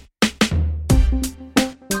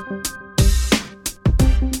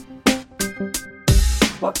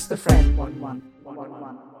 What's the friend?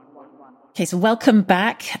 Okay, so welcome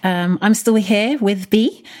back. I'm still here with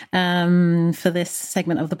B for this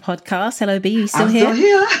segment of the podcast. Hello, B. You still here? I'm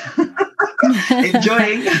still here.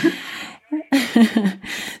 Enjoying.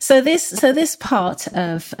 So this part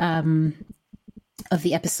of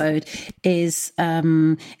the episode is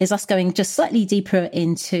us going just slightly deeper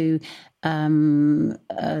into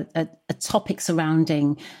a topic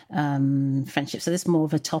surrounding friendship. So this is more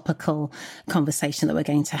of a topical conversation that we're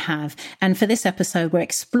going to have. And for this episode, we're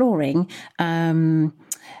exploring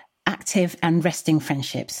active and resting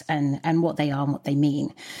friendships and what they are and what they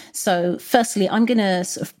mean. So firstly, I'm going to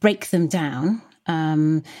sort of break them down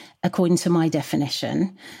according to my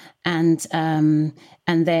definition. And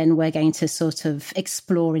then we're going to sort of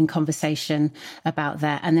explore in conversation about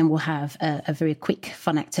that. And then we'll have a very quick,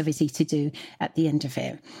 fun activity to do at the end of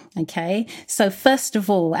it. Okay. So first of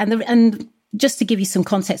all, and just to give you some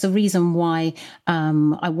context, the reason why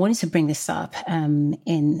I wanted to bring this up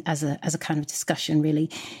in as a kind of discussion,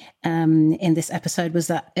 really, in this episode was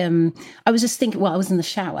that I was just thinking. Well, I was in the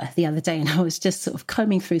shower the other day, and I was just sort of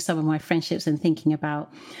combing through some of my friendships and thinking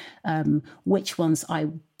about which ones I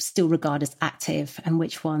still regard as active and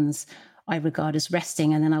which ones I regard as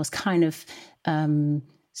resting. And then I was kind of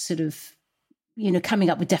sort of coming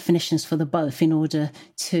up with definitions for the both in order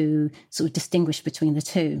to sort of distinguish between the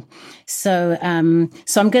two. So I'm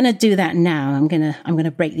going to do that now. I'm going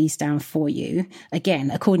to break these down for you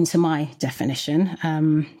again, according to my definition.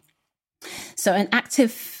 So an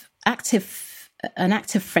active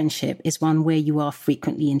friendship is one where you are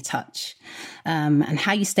frequently in touch. And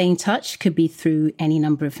how you stay in touch could be through any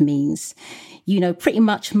number of means. Pretty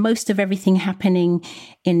much most of everything happening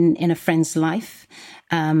in a friend's life.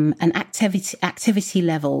 And activity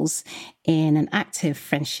levels in an active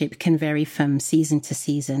friendship can vary from season to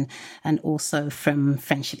season and also from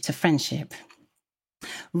friendship to friendship.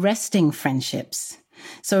 Resting friendships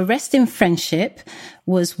So a resting friendship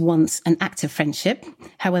was once an active friendship.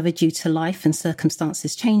 However, due to life and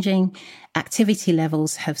circumstances changing, activity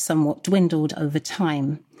levels have somewhat dwindled over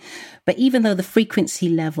time. But even though the frequency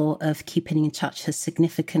level of keeping in touch has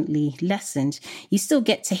significantly lessened, you still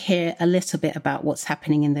get to hear a little bit about what's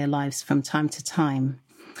happening in their lives from time to time.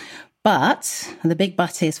 But, and the big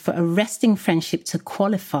but is, for a resting friendship to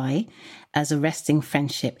qualify as a resting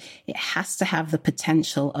friendship, it has to have the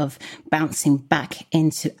potential of bouncing back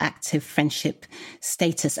into active friendship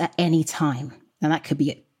status at any time. And that could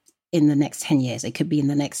be in the next 10 years. It could be in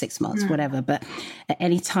the next 6 months, whatever. But at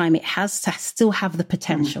any time, it has to still have the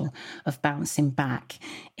potential of bouncing back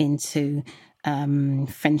into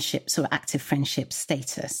friendships or active friendship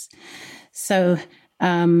status. So,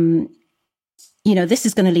 this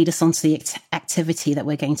is going to lead us on to the activity that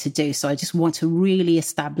we're going to do. So I just want to really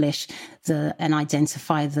establish and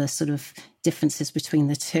identify the sort of differences between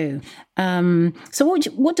the two. So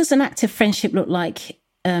what does an active friendship look like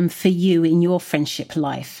for you in your friendship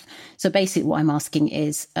life? So basically what I'm asking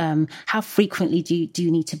is, how frequently do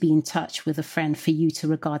you need to be in touch with a friend for you to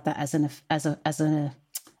regard that as an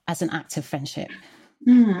active friendship?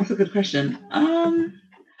 That's a good question.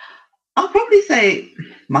 I'll probably say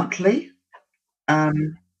monthly.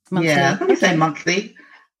 Monthly? Yeah, I'd probably say monthly.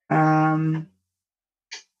 I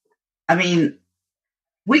mean,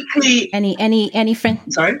 weekly. Any friend?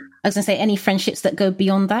 Sorry, I was going to say any friendships that go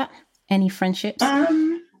beyond that. Any friendships?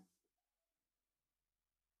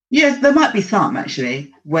 Yes, there might be some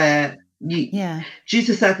actually where due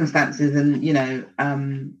to circumstances and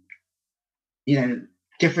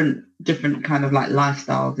different kind of like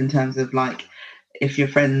lifestyles in terms of like, if your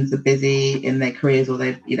friends are busy in their careers or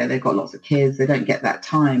they've got lots of kids, they don't get that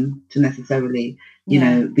time to necessarily,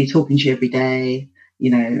 be talking to you every day,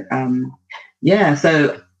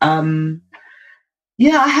 So,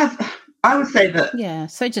 I would say that. Yeah.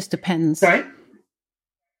 So it just depends. Sorry?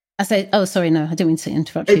 I say, oh, sorry, no, I didn't mean to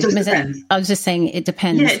interrupt you. It just depends. I was just saying it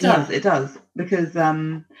depends. Yeah, it does. Because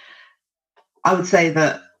I would say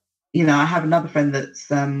that, I have another friend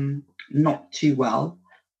that's not too well,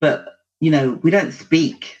 but we don't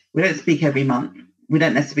speak every month. We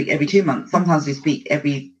don't necessarily speak every 2 months. Sometimes we speak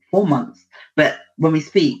every 4 months. But when we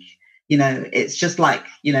speak, it's just like,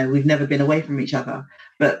 we've never been away from each other.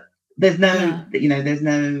 But there's no, there's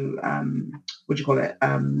no,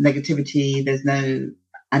 negativity. There's no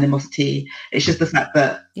animosity. It's just the fact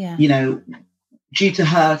that, due to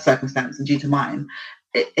her circumstance and due to mine,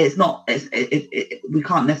 we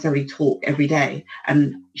can't necessarily talk every day,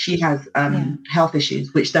 and she has health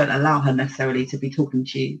issues which don't allow her necessarily to be talking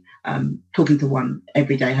to one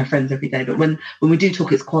every day, her friends every day. But when we do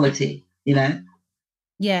talk, it's quality,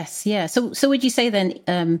 Yes, yeah. So would you say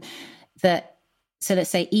then so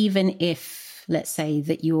let's say, even if, let's say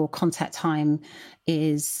that your contact time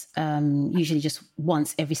is usually just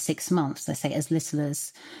once every 6 months, let's say as little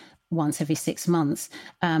as once every 6 months,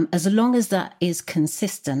 as long as that is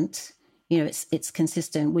consistent, it's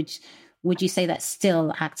consistent, would you say that's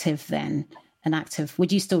still active then?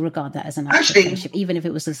 Would you still regard that as an active friendship, even if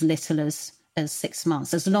it was as little as 6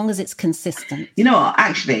 months, as long as it's consistent?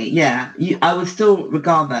 Actually, yeah, I would still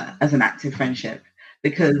regard that as an active friendship,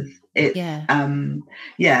 because it's,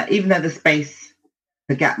 even though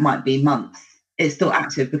the gap might be months, it's still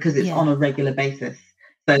active because it's on a regular basis.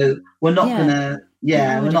 So we're not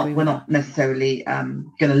we're not necessarily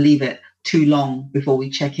going to leave it too long before we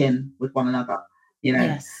check in with one another,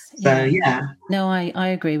 Yes. So No, I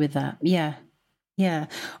agree with that. Yeah. Yeah.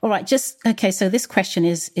 All right. So this question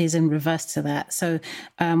is in reverse to that. So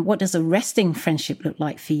what does a resting friendship look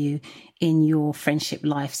like for you in your friendship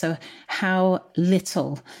life? So how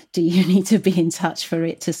little do you need to be in touch for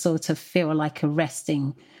it to sort of feel like a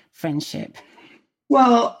resting friendship?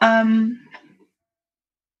 Well,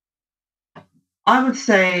 I would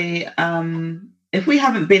say if we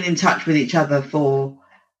haven't been in touch with each other for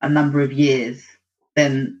a number of years,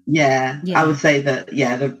 then I would say that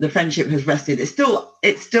the friendship has rested. It's still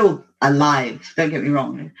alive. Don't get me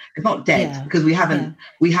wrong. It's not dead because we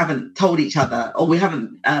haven't told each other, or we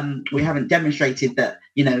haven't demonstrated that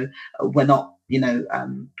we're not we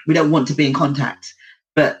don't want to be in contact.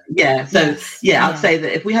 But I'd say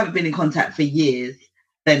that if we haven't been in contact for years,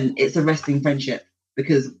 then it's a resting friendship,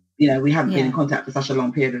 because we haven't been in contact for such a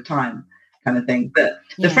long period of time, kind of thing. But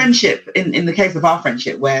the friendship, in the case of our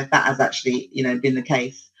friendship, where that has actually been the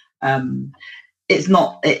case,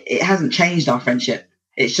 it hasn't changed our friendship.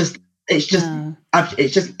 It's just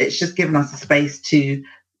given us a space to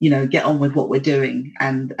get on with what we're doing,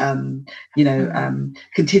 and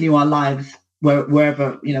continue our lives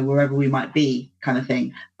wherever we might be. kind of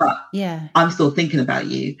thing. But Yeah. I'm still thinking about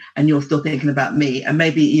you and you're still thinking about me. And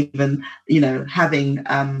maybe even, having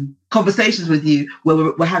conversations with you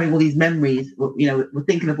where we're having all these memories, we're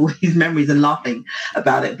thinking of all these memories and laughing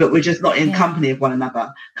about it, but we're just not in company of one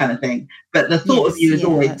another kind of thing. But the thought of you is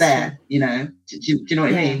always there, do you know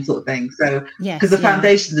what I mean? Sort of thing. So, because the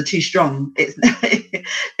foundations are too strong, it's,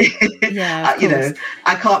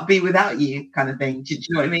 I can't be without you kind of thing. Do you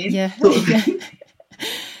know what I mean? Yeah. Sort of thing.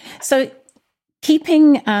 So,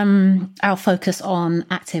 keeping our focus on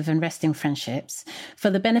active and resting friendships, for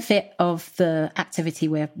the benefit of the activity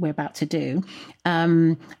we're about to do,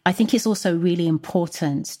 I think it's also really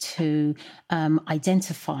important to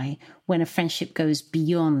identify when a friendship goes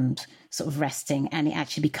beyond sort of resting and it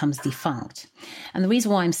actually becomes defunct. And the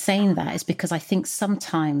reason why I'm saying that is because I think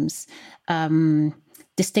sometimes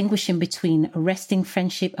distinguishing between a resting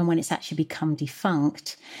friendship and when it's actually become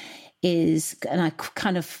defunct is, and I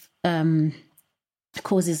kind of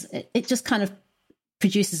it just kind of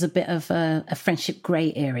produces a bit of a friendship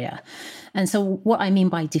grey area. And so what I mean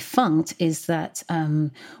by defunct is that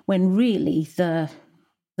when really the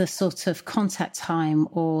sort of contact time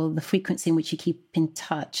or the frequency in which you keep in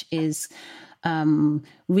touch is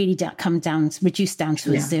really reduced down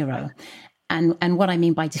to a zero. And what I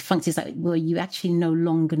mean by defunct is that, well, you actually no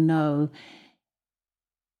longer know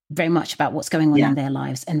very much about what's going on in their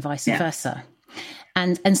lives and vice versa.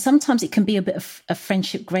 And sometimes it can be a bit of a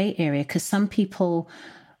friendship grey area because some people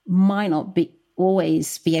might not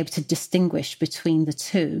always be able to distinguish between the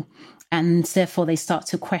two. And therefore they start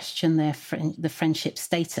to question the friendship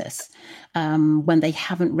status when they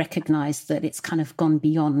haven't recognized that it's kind of gone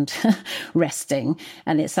beyond resting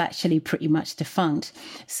and it's actually pretty much defunct.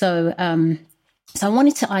 So I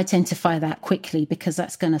wanted to identify that quickly because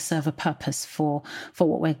that's going to serve a purpose for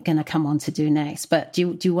what we're going to come on to do next. But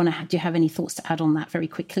do you have any thoughts to add on that very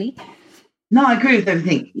quickly? No, I agree with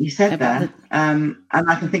everything you said there. And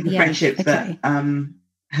I can think of friendships that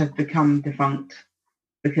have become defunct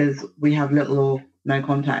because we have little or no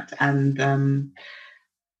contact. And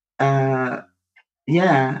I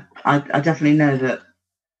definitely know that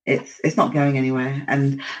it's not going anywhere,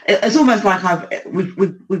 and it's almost like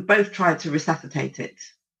we've both tried to resuscitate it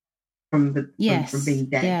from being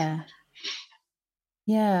dead.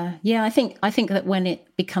 I think that when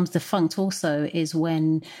it becomes defunct also is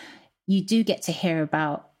when you do get to hear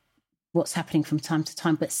about what's happening from time to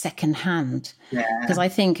time, but secondhand. Because I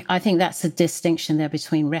think that's the distinction there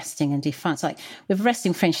between resting and defunct. Like with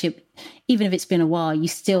resting friendship, even if it's been a while,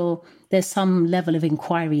 there's some level of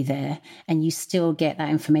inquiry there and you still get that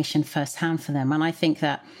information firsthand for them. And I think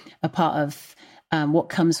that a part of what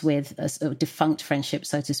comes with a defunct friendship,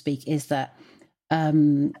 so to speak, is that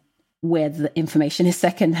where the information is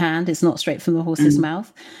secondhand, it's not straight from the horse's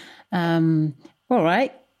mouth. All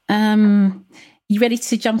right. You ready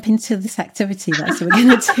to jump into this activity that we're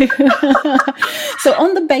going to do? So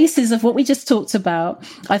on the basis of what we just talked about,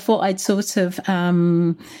 I thought I'd sort of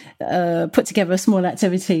put together a small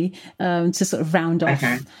activity to sort of round off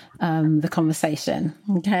the conversation.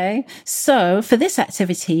 Okay. So for this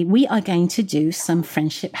activity, we are going to do some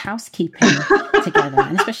friendship housekeeping together.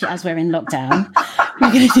 And especially as we're in lockdown,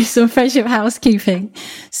 we're going to do some friendship housekeeping.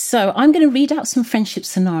 So I'm going to read out some friendship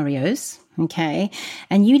scenarios. Okay.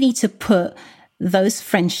 And you need to put those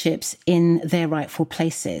friendships in their rightful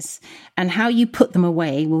places. And how you put them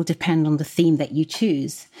away will depend on the theme that you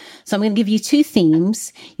choose. So I'm going to give you two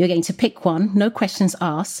themes. You're going to pick one, no questions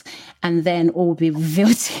asked, and then all will be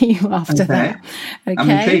revealed to you after that.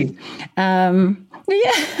 Okay. I'm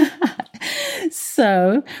intrigued.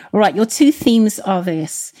 So, all right, your two themes are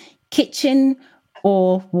this: kitchen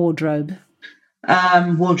or wardrobe?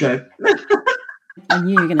 Wardrobe. I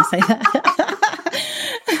knew you were going to say that.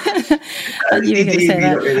 You were going to say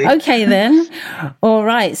that. Really. Okay, then. All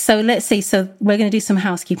right. So let's see. So we're going to do some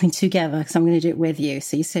housekeeping together because I'm going to do it with you.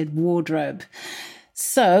 So you said wardrobe.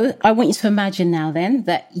 So I want you to imagine now then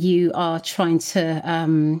that you are trying to,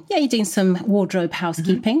 you're doing some wardrobe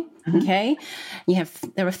housekeeping. Mm-hmm. Okay.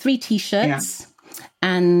 There are 3 T-shirts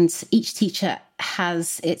and each T-shirt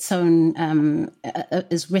has its own,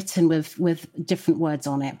 is written with different words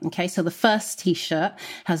on it. Okay. So the first T-shirt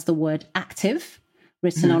has the word active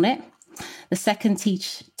written on it. The second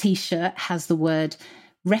T-shirt has the word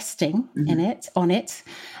resting on it.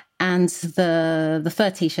 And the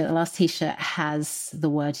third T-shirt, the last T-shirt, has the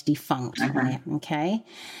word defunct on it. Okay.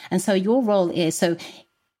 And so your role is,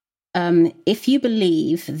 if you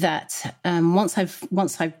believe that, once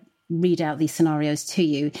I read out these scenarios to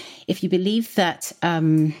you, if you believe that,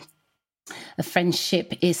 a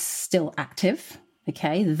friendship is still active,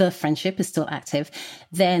 okay, the friendship is still active,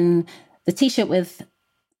 then the T-shirt with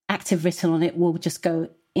active written on it will just go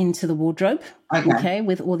into the wardrobe, okay,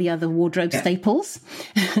 with all the other wardrobe staples.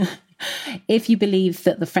 If you believe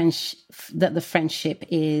that the friendship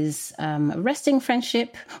is a resting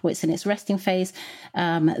friendship, or it's in its resting phase,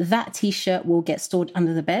 that T-shirt will get stored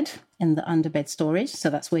under the bed in the underbed storage. So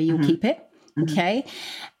that's where you'll keep it. Okay.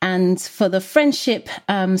 And for the friendship,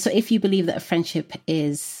 so if you believe that a friendship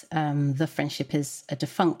is a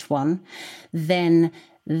defunct one, then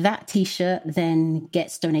that T-shirt then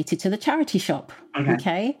gets donated to the charity shop.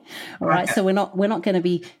 Okay. All right. So we're not going to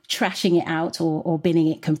be trashing it out or binning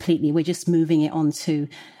it completely. We're just moving it on to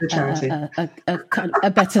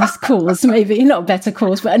a better cause, maybe not a better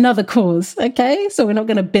cause, but another cause. Okay. So we're not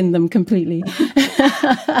going to bin them completely.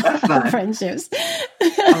 That's nice. Friendships.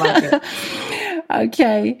 I like it.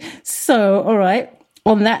 Okay. So, all right.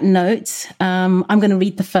 On that note, I'm going to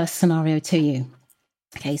read the first scenario to you.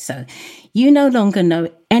 Okay, so you no longer know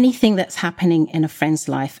anything that's happening in a friend's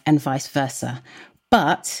life and vice versa,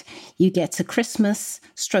 but you get a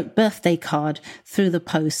Christmas/birthday card through the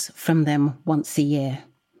post from them once a year.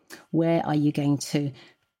 Where are you going to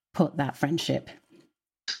put that friendship?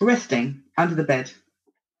 Resting under the bed.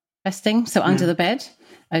 Resting, so under the bed.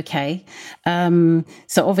 Okay. So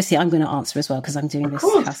obviously I'm going to answer as well because I'm doing this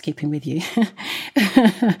housekeeping with you.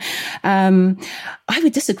 I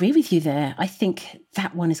would disagree with you there. I think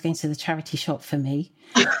that one is going to the charity shop for me.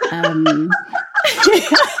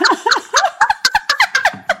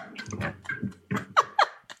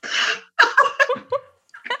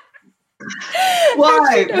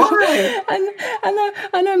 Why?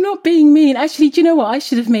 And I'm not being mean. Actually, do you know what? I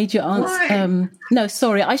should have made you answer. No,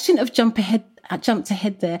 sorry. I shouldn't have jumped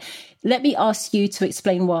ahead there. Let me ask you to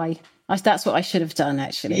explain why. That's what I should have done,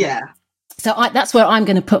 actually. Yeah. So that's where I'm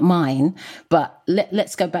going to put mine. But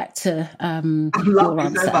let's go back to your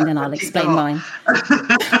answer, and then I'll explain mine.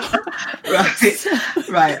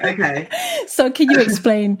 Right. Okay. So can you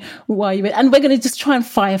explain why you? And we're going to just try and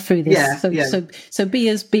fire through this. So be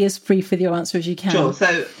as brief with your answer as you can. Sure.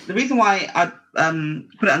 So the reason why I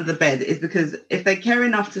put it under the bed is because if they care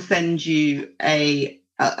enough to send you a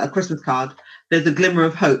Christmas card, there's a glimmer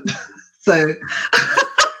of hope. So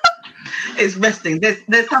it's resting.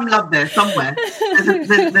 There's some love there somewhere.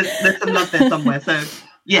 There's some love there somewhere. So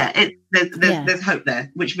yeah, there's hope there,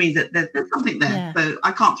 which means that there's something there. Yeah. So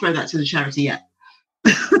I can't throw that to the charity yet.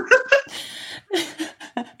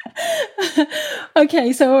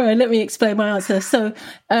 Okay, so all right, let me explain my answer. So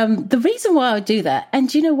the reason why I would do that, and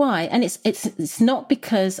do you know why? And it's not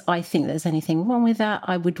because I think there's anything wrong with that.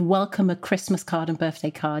 I would welcome a Christmas card and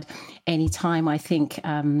birthday card anytime. I think,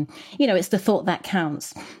 it's the thought that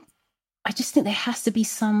counts. I just think there has to be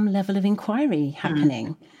some level of inquiry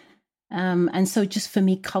happening. And so just for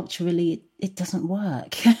me, culturally, it doesn't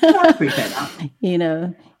work. I appreciate that.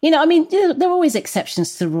 I mean, there are always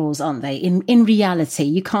exceptions to the rules, aren't they? In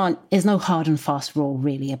reality, there's no hard and fast rule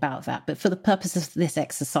really about that. But for the purpose of this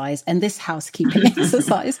exercise and this housekeeping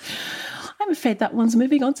exercise, I'm afraid that one's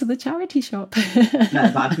moving on to the charity shop.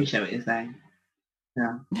 No, but I appreciate what you're saying.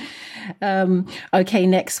 Yeah. Okay,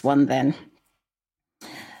 next one then.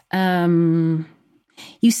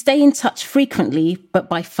 You stay in touch frequently, but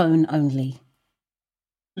by phone only.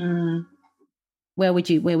 Where would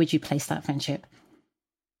you place that friendship?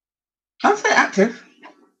 I'd say active.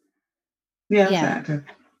 Yeah, I'd say active.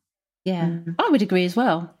 Yeah, I would agree as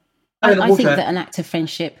well. I think that an active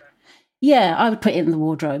friendship, I would put it in the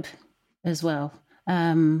wardrobe as well.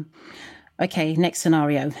 Okay, next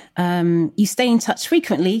scenario. You stay in touch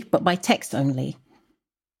frequently, but by text only.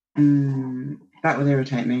 That would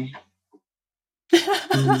irritate me. Do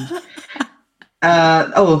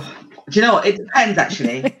you know what? It depends,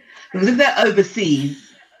 actually. Because if they're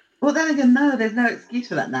overseas, well, then again, no, there's no excuse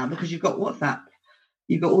for that now because you've got WhatsApp.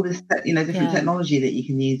 You've got all this, different technology that you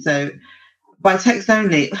can use. So by text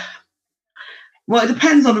only, well, it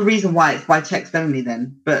depends on the reason why it's by text only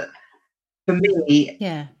then. But for me,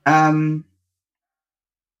 I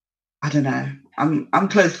don't know. I'm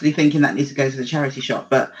closely thinking that needs to go to the charity shop,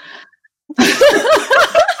 but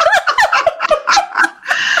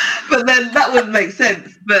but then that wouldn't make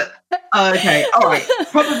sense. But okay, all right,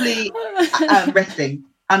 probably resting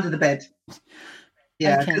under the bed.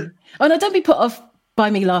 Yeah. Okay. Oh no! Don't be put off by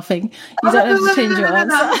me laughing. You don't have to change your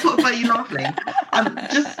answer. I'm not put off by you laughing.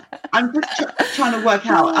 I'm just trying to work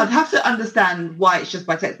out. I'd have to understand why it's just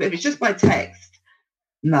by text. But if it's just by text,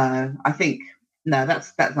 no, I think no.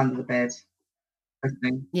 That's under the bed.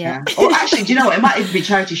 Yeah. Or actually, do you know what? It might even be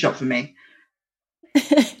charity shop for me.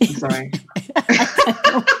 I'm sorry.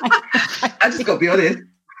 I just got to be honest.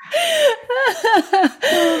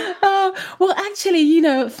 Well, actually,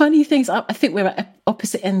 funny things. I think we're at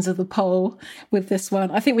opposite ends of the pole with this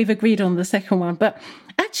one. I think we've agreed on the second one, but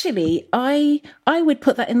actually, I would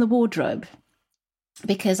put that in the wardrobe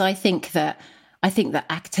because I think that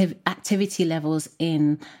activity levels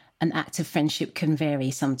in an active friendship can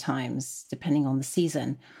vary sometimes depending on the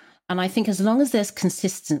season. And I think as long as there's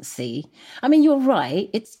consistency, I mean, you're right.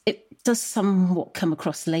 It does somewhat come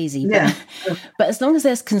across lazy, but as long as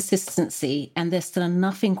there's consistency and there's still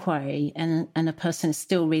enough inquiry and a person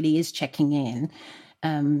still really is checking in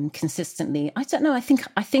consistently, I don't know. I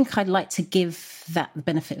think I'd like to give that the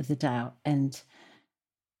benefit of the doubt and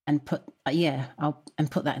put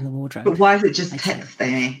put that in the wardrobe. But why is it just text,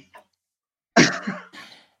 Amy?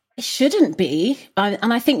 It shouldn't be,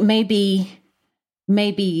 and I think maybe.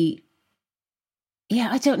 Yeah,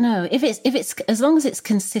 I don't know if it's as long as it's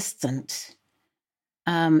consistent.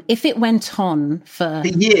 If it went on for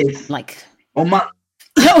years, like or months.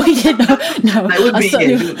 No,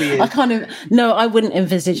 no. I wouldn't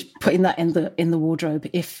envisage putting that in the wardrobe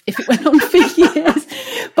if it went on for years.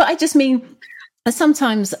 But I just mean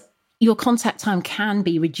sometimes your contact time can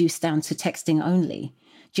be reduced down to texting only.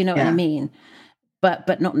 Do you know what I mean?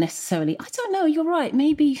 But not necessarily. I don't know. You're right.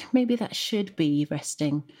 Maybe that should be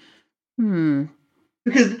resting.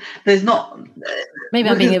 Because there's not. Maybe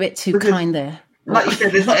I'm being a bit too kind there. Like you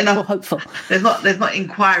said, there's not enough. Or hopeful. There's not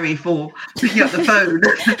inquiry for picking up the phone.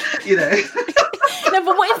 No,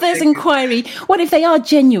 but what if there's inquiry? What if they are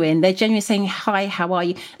genuine? They're genuine, saying hi, how are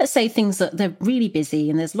you? Let's say things that they're really busy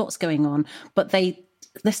and there's lots going on, but they're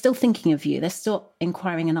still thinking of you. They're still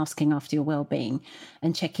inquiring and asking after your well-being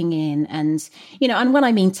and checking in. And, and when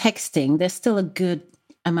I mean texting, there's still a good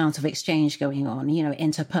amount of exchange going on,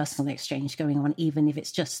 interpersonal exchange going on, even if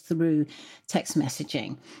it's just through text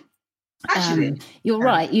messaging. Actually, you're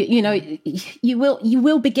right. You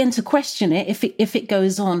will begin to question it if it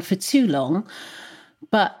goes on for too long.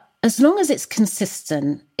 But as long as it's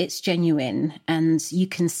consistent, it's genuine, and you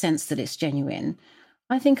can sense that it's genuine,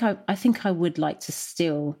 I think I would like to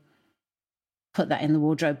still put that in the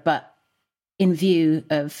wardrobe, but in view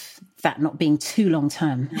of that not being too long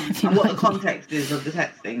term. And what the context is of the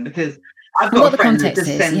texting, because I've got a friend that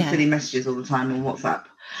just sends silly messages all the time on WhatsApp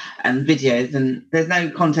and videos, and there's no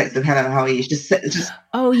context of hello, how are you? It's just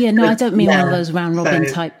oh yeah, no, I don't mean one of those round robin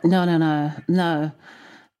type. No,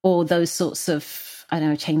 or those sorts of, I don't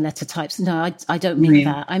know, chain letter types. No, I don't mean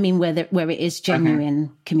that. I mean where it is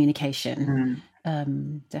genuine communication.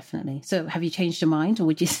 Definitely. So have you changed your mind, or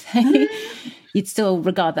would you say you'd still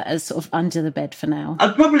regard that as sort of under the bed for now?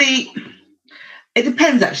 It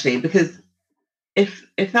depends actually, because if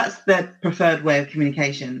that's their preferred way of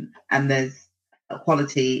communication and there's a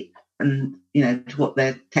quality and to what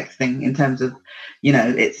they're texting in terms of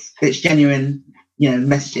it's genuine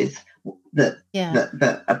messages that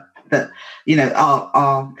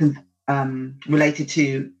are related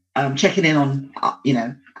to checking in on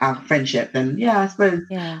our friendship, then I suppose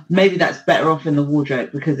maybe that's better off in the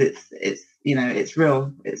wardrobe, because it's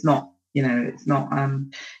real. It's not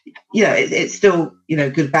it's still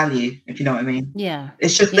good value, if you know what I mean. Yeah,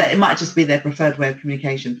 it's just that it might just be their preferred way of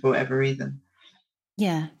communication for whatever reason.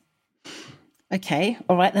 Yeah. Okay.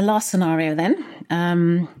 All right. The last scenario then.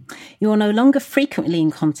 You're no longer frequently in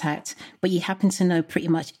contact, but you happen to know pretty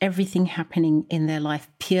much everything happening in their life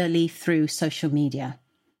purely through social media.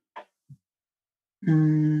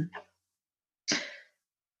 You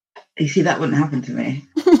see, that wouldn't happen to me.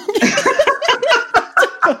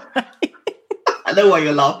 I know why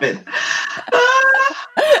you're laughing.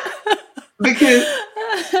 Because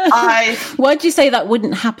why'd you say that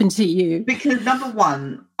wouldn't happen to you? Because number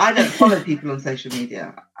one, I don't follow people on social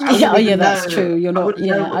media. That's true. You're not. I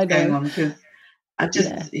know what's going on, because I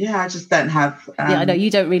just don't have. I know you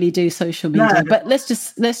don't really do social media, but let's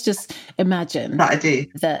just imagine that I do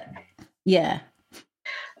that. Yeah.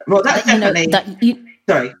 Well, that's definitely that you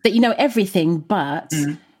know everything, but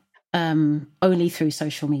only through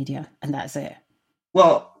social media, and that's it.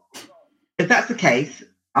 Well, if that's the case,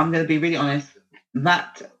 I'm going to be really honest.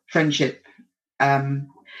 That friendship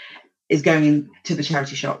is going into the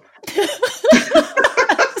charity shop.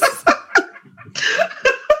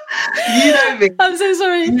 You know me. I'm so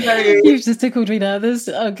sorry. You've just tickled me now.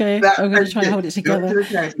 Okay. I'm going to try and hold it together.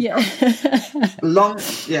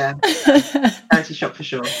 Charity shop for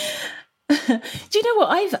sure. Do you know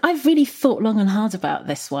what? I've really thought long and hard about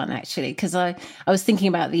this one, actually, because I was thinking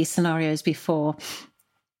about these scenarios before.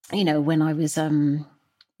 When I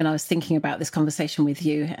was thinking about this conversation with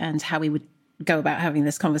you and how we would go about having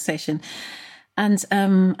this conversation, and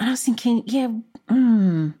I was thinking,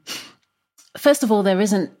 first of all, there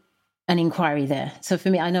isn't an inquiry there. So for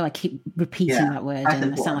me, I know I keep repeating that word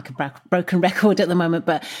and I sound like a broken record at the moment,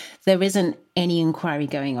 but there isn't any inquiry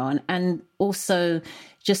going on. And also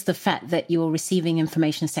just the fact that you're receiving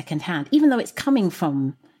information secondhand, even though it's coming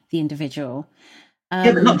from the individual.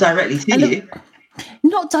 But not directly to you.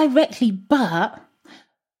 Not directly, but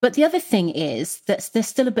the other thing is that there's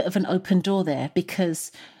still a bit of an open door there,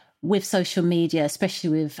 because with social media, especially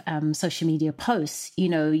with social media posts, you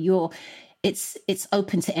know, it's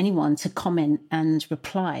open to anyone to comment and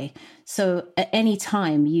reply. So at any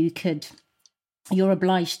time you're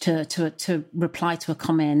obliged to reply to a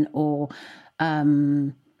comment or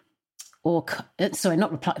sorry,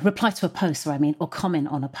 not reply to a post, or comment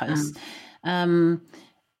on a post. And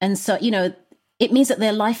so, you know, it means that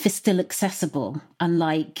their life is still accessible,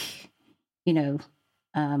 unlike, you know,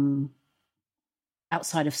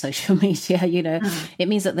 outside of social media, you know, it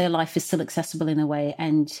means that their life is still accessible in a way,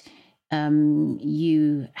 and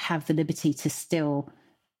you have the liberty to still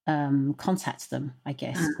contact them, I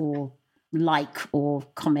guess, or like or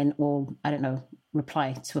comment or, I don't know,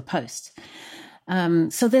 reply to a post.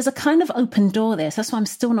 So there's a kind of open door there. So that's why I'm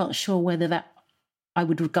still not sure whether that I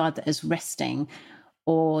would regard that as resting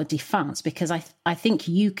or defunct, because I think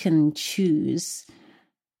you can choose.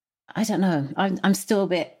 I don't know. I'm still a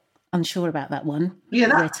bit unsure about that one.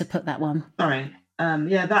 Yeah, where to put that one. Sorry.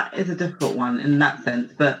 That is a difficult one in that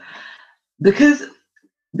sense, but because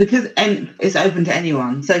it's open to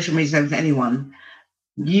anyone, social media is open to anyone,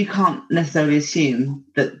 you can't necessarily assume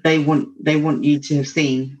that they want you to have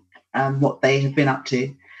seen what they have been up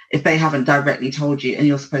to if they haven't directly told you and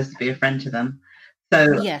you're supposed to be a friend to them.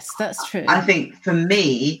 So yes, that's true. I think for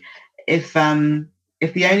me, if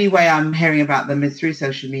the only way I'm hearing about them is through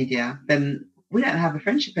social media, then we don't have a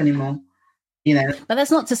friendship anymore. You know, but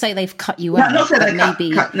that's not to say they've cut you out. Not to say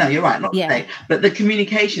maybe cut. No, you're right. Not to say, but the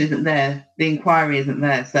communication isn't there. The inquiry isn't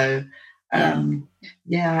there. So,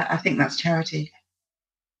 I think that's charity.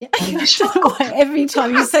 Yeah. Every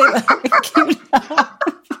time you say that,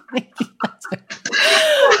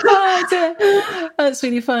 that's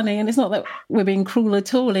really funny. And it's not that we're being cruel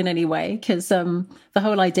at all in any way, because the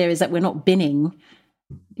whole idea is that we're not binning,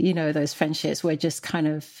 you know, those friendships. We're just kind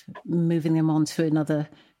of moving them on to another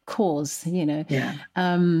cause, you know.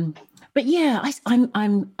 But yeah,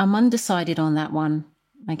 I'm undecided on that one.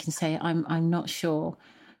 I can say I'm not sure.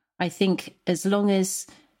 I think as long as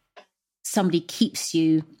somebody keeps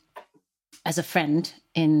you as a friend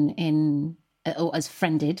in or as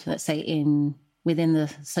friended, let's say, within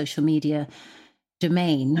the social media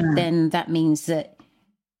domain, then that means that,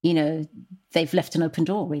 you know, they've left an open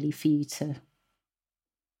door really for you to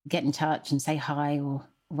get in touch and say hi or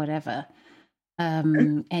whatever.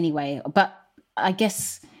 Anyway, but I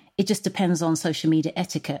guess it just depends on social media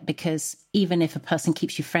etiquette, because even if a person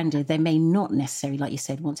keeps you friended, they may not necessarily, like you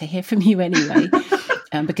said, want to hear from you anyway,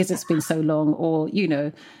 because it's been so long, or, you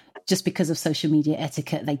know, just because of social media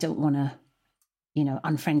etiquette, they don't want to, you know,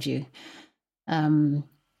 unfriend you.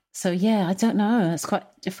 So yeah, I don't know. It's quite a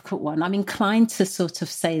difficult one. I'm inclined to sort of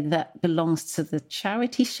say that belongs to the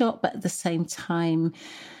charity shop, but at the same time,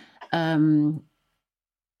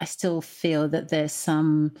 I still feel that there's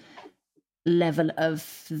some level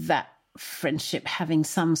of that friendship having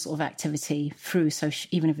some sort of activity through social,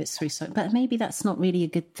 even if it's through social, but maybe that's not really a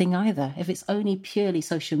good thing either. If it's only purely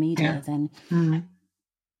social media, then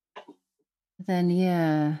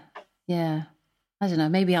yeah. I don't know.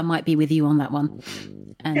 Maybe I might be with you on that one.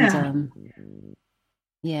 And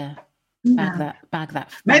bag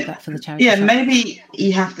that for the charity. Yeah, shop. Maybe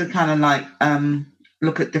you have to kind of like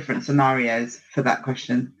look at different scenarios for that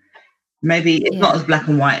question. Maybe it's not as black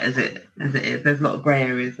and white as it is. There's a lot of grey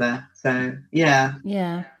areas there. So yeah.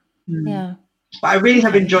 But I really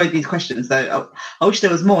have enjoyed these questions. So I wish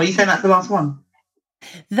there was more. You saying that's the last one?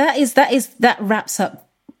 That wraps up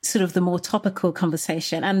sort of the more topical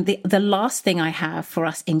conversation. And the last thing I have for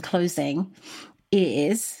us in closing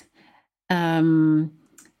is,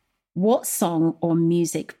 what song or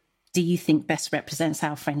music do you think best represents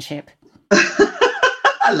our friendship?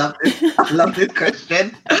 I love this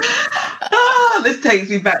question. This takes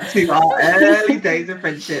me back to our early days of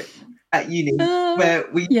friendship at uni, where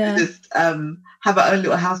we just have our own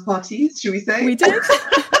little house parties, should we say? We did.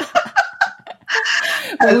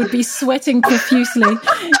 We would be sweating profusely,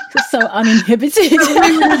 so uninhibited.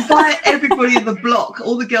 We would invite everybody in the block,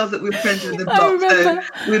 all the girls that we were friends with in the block. So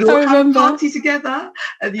we'd all have a party together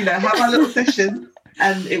and, you know, have our little sessions.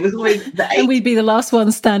 And it was always the 8th. And we'd be the last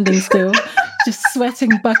ones standing still, just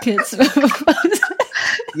sweating buckets.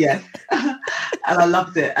 Yes. And I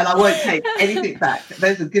loved it. And I won't take anything back.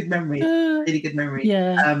 Those are good memories. Really good memories.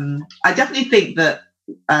 Yeah. I definitely think that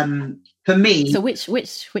for me. So which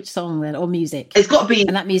song then, or music? It's got to be,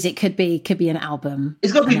 and that music could be an album.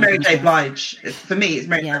 It's got to be Mary J. Blige. For me, it's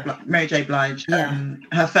Mary J. Blige.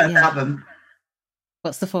 Her first album.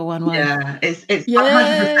 What's the 411? Yeah, it's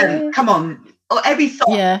 100%. Come on, every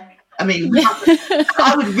song. Yeah. I mean,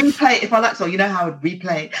 I would replay if I like song. You know how I would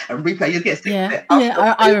replay and replay. You'd get sick of it.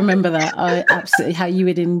 I remember that. I absolutely how you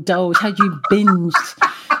would indulge, how you binge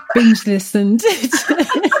listened.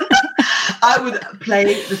 I would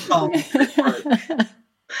play the song,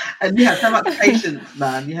 and you had so much patience,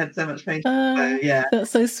 man. You had so much patience. So, yeah, that's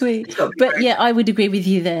so sweet. But yeah, I would agree with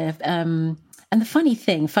you there. And the funny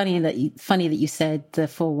that you said the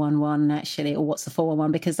 411 actually, or what's the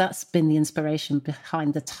 411, because that's been the inspiration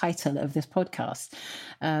behind the title of this podcast,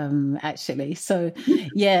 actually. So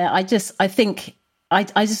yeah, I think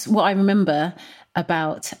what I remember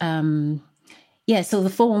about, so the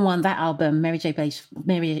 411, that album, Mary J. Blige's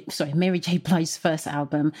first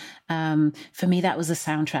album, for me, that was a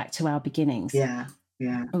soundtrack to our beginnings. Yeah.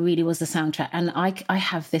 It really was the soundtrack. And I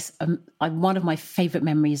have this, one of my favorite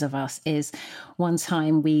memories of us is one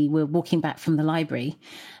time we were walking back from the library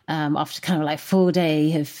after kind of like 4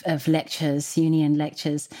 day of lectures, union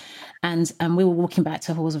lectures. And we were walking back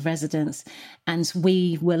to halls of residence, and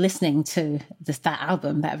we were listening to that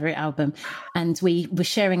very album, and we were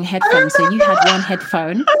sharing headphones. So you had one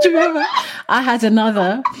headphone, do you remember? I had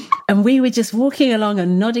another, and we were just walking along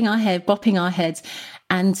and nodding our head, bopping our heads.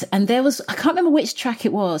 And there was, I can't remember which track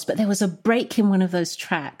it was, but there was a break in one of those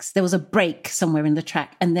tracks. There was a break somewhere in the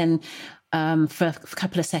track, and then for a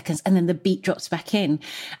couple of seconds, and then the beat drops back in.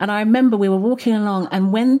 And I remember we were walking along,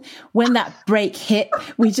 and when that break hit,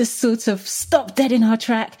 we just sort of stopped dead in our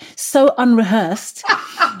track, so unrehearsed.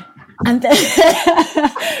 And then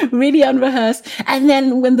really unrehearsed. And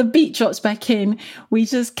then when the beat drops back in, we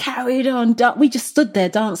just carried on. We just stood there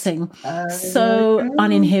dancing so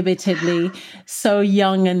uninhibitedly, so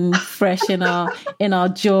young and fresh in our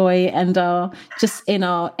joy and in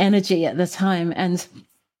our energy at the time. And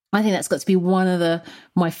I think that's got to be one of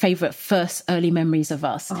my favorite first early memories of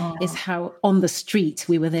us, is how on the street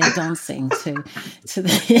we were there dancing to the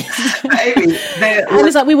Baby, it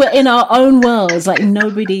was like we were in our own worlds, like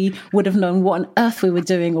nobody would have known what on earth we were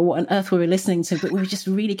doing or what on earth we were listening to, but we were just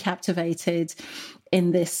really captivated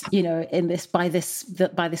in this, by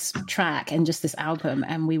this track and just this album,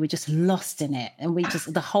 and we were just lost in it, and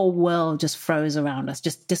the whole world just froze around us,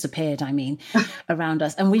 just disappeared, around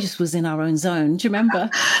us, and we just was in our own zone. Do you remember?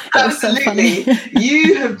 It was so funny.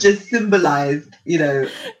 You have just symbolized,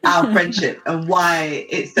 our friendship and why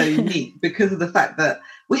it's so unique, because of the fact that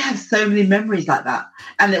we have so many memories like that.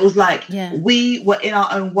 And it was like, we were in our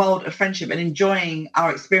own world of friendship and enjoying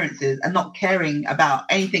our experiences and not caring about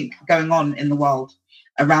anything going on in the world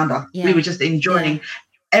around us. We were just enjoying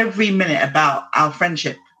every minute about our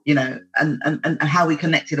friendship, and how we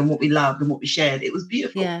connected and what we loved and what we shared. It was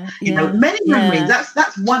beautiful. Many memories.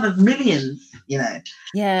 That's one of millions,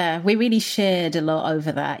 Yeah, we really shared a lot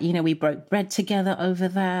over that. We broke bread together over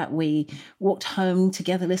that. We walked home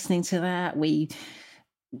together listening to that. We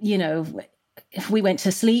went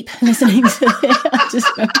to sleep listening to it. I just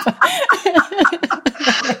remember.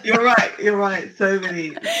 You're right. So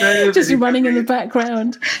many just running in the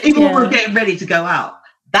background. Even when we were getting ready to go out.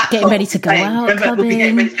 Getting ready to go out clubbing. We'll be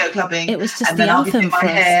getting ready to go clubbing. It was just the anthem for us.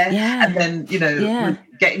 And then, we're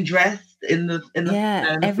getting dressed in the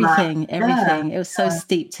everything. Yeah. It was so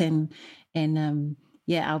steeped in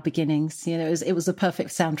our beginnings. It was a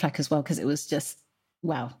perfect soundtrack as well, because it was just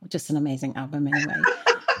an amazing album anyway.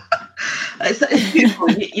 It's beautiful.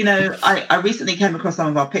 I recently came across some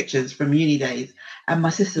of our pictures from uni days, and my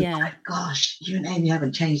sister was like, gosh, you and Amy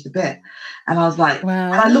haven't changed a bit. And I was like,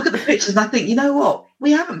 wow. And I look at the pictures and I think, you know what?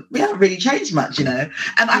 We haven't really changed much, and I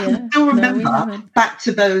can still remember back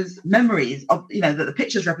to those memories of, that the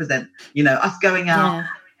pictures represent, us going out,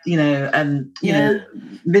 and,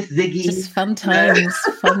 Miss Ziggy. Just fun times,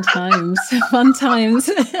 fun times.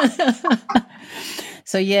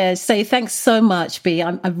 So say thanks so much, B.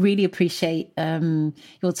 I really appreciate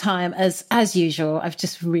your time as usual. I've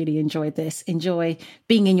just really enjoyed this. Enjoy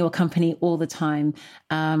being in your company all the time.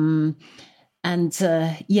 You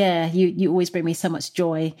always bring me so much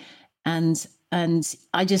joy, and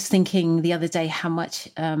I just thinking the other day how much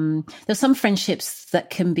there's some friendships that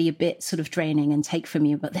can be a bit sort of draining and take from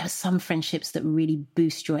you, but there are some friendships that really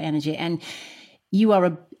boost your energy, and you are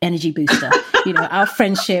a energy booster. Our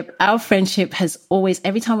friendship has always,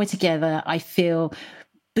 every time we're together, I feel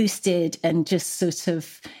boosted and just sort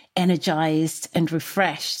of energized and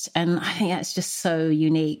refreshed. And I think that's just so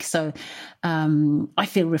unique. So I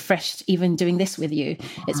feel refreshed even doing this with you.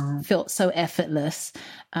 It's felt so effortless.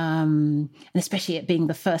 And especially it being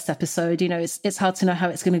the first episode, it's hard to know how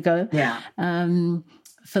it's going to go. Yeah.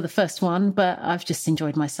 For the first one, but I've just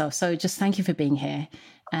enjoyed myself. So just thank you for being here,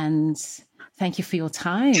 and thank you for your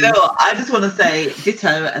time. I just want to say ditto,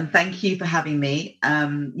 and thank you for having me. I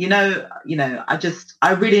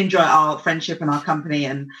really enjoy our friendship and our company,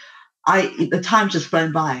 and the time's just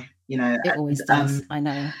flown by. It always does. I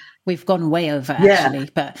know. We've gone way over,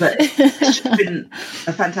 actually. But it's just been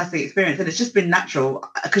a fantastic experience. And it's just been natural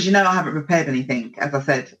because, I haven't prepared anything. As I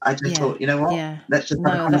said, I just thought, let's just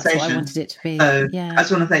have a conversation. That's what I wanted it to be. So I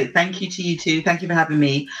just want to say thank you to you too. Thank you for having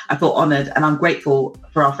me. I feel honoured, and I'm grateful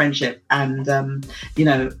for our friendship. And,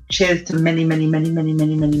 cheers to many, many, many, many,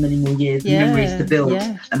 many, many, many more years and memories to build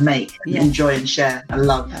and make and enjoy and share and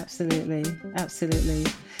love. Absolutely. Absolutely.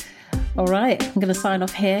 All right, I'm going to sign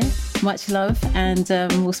off here. Much love, and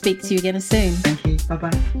we'll speak to you again soon. Thank you.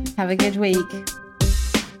 Bye-bye. Have a good week.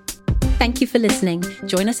 Thank you for listening.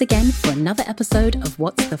 Join us again for another episode of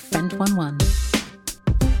What's the Friend 11.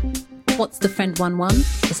 What's the Friend 11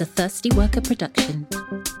 is a Thirsty Worker production.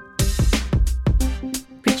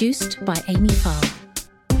 Produced by Amy Farr.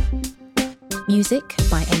 Music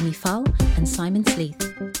by Amy Farr and Simon Sleeth.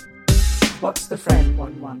 What's the Friend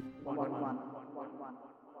 11?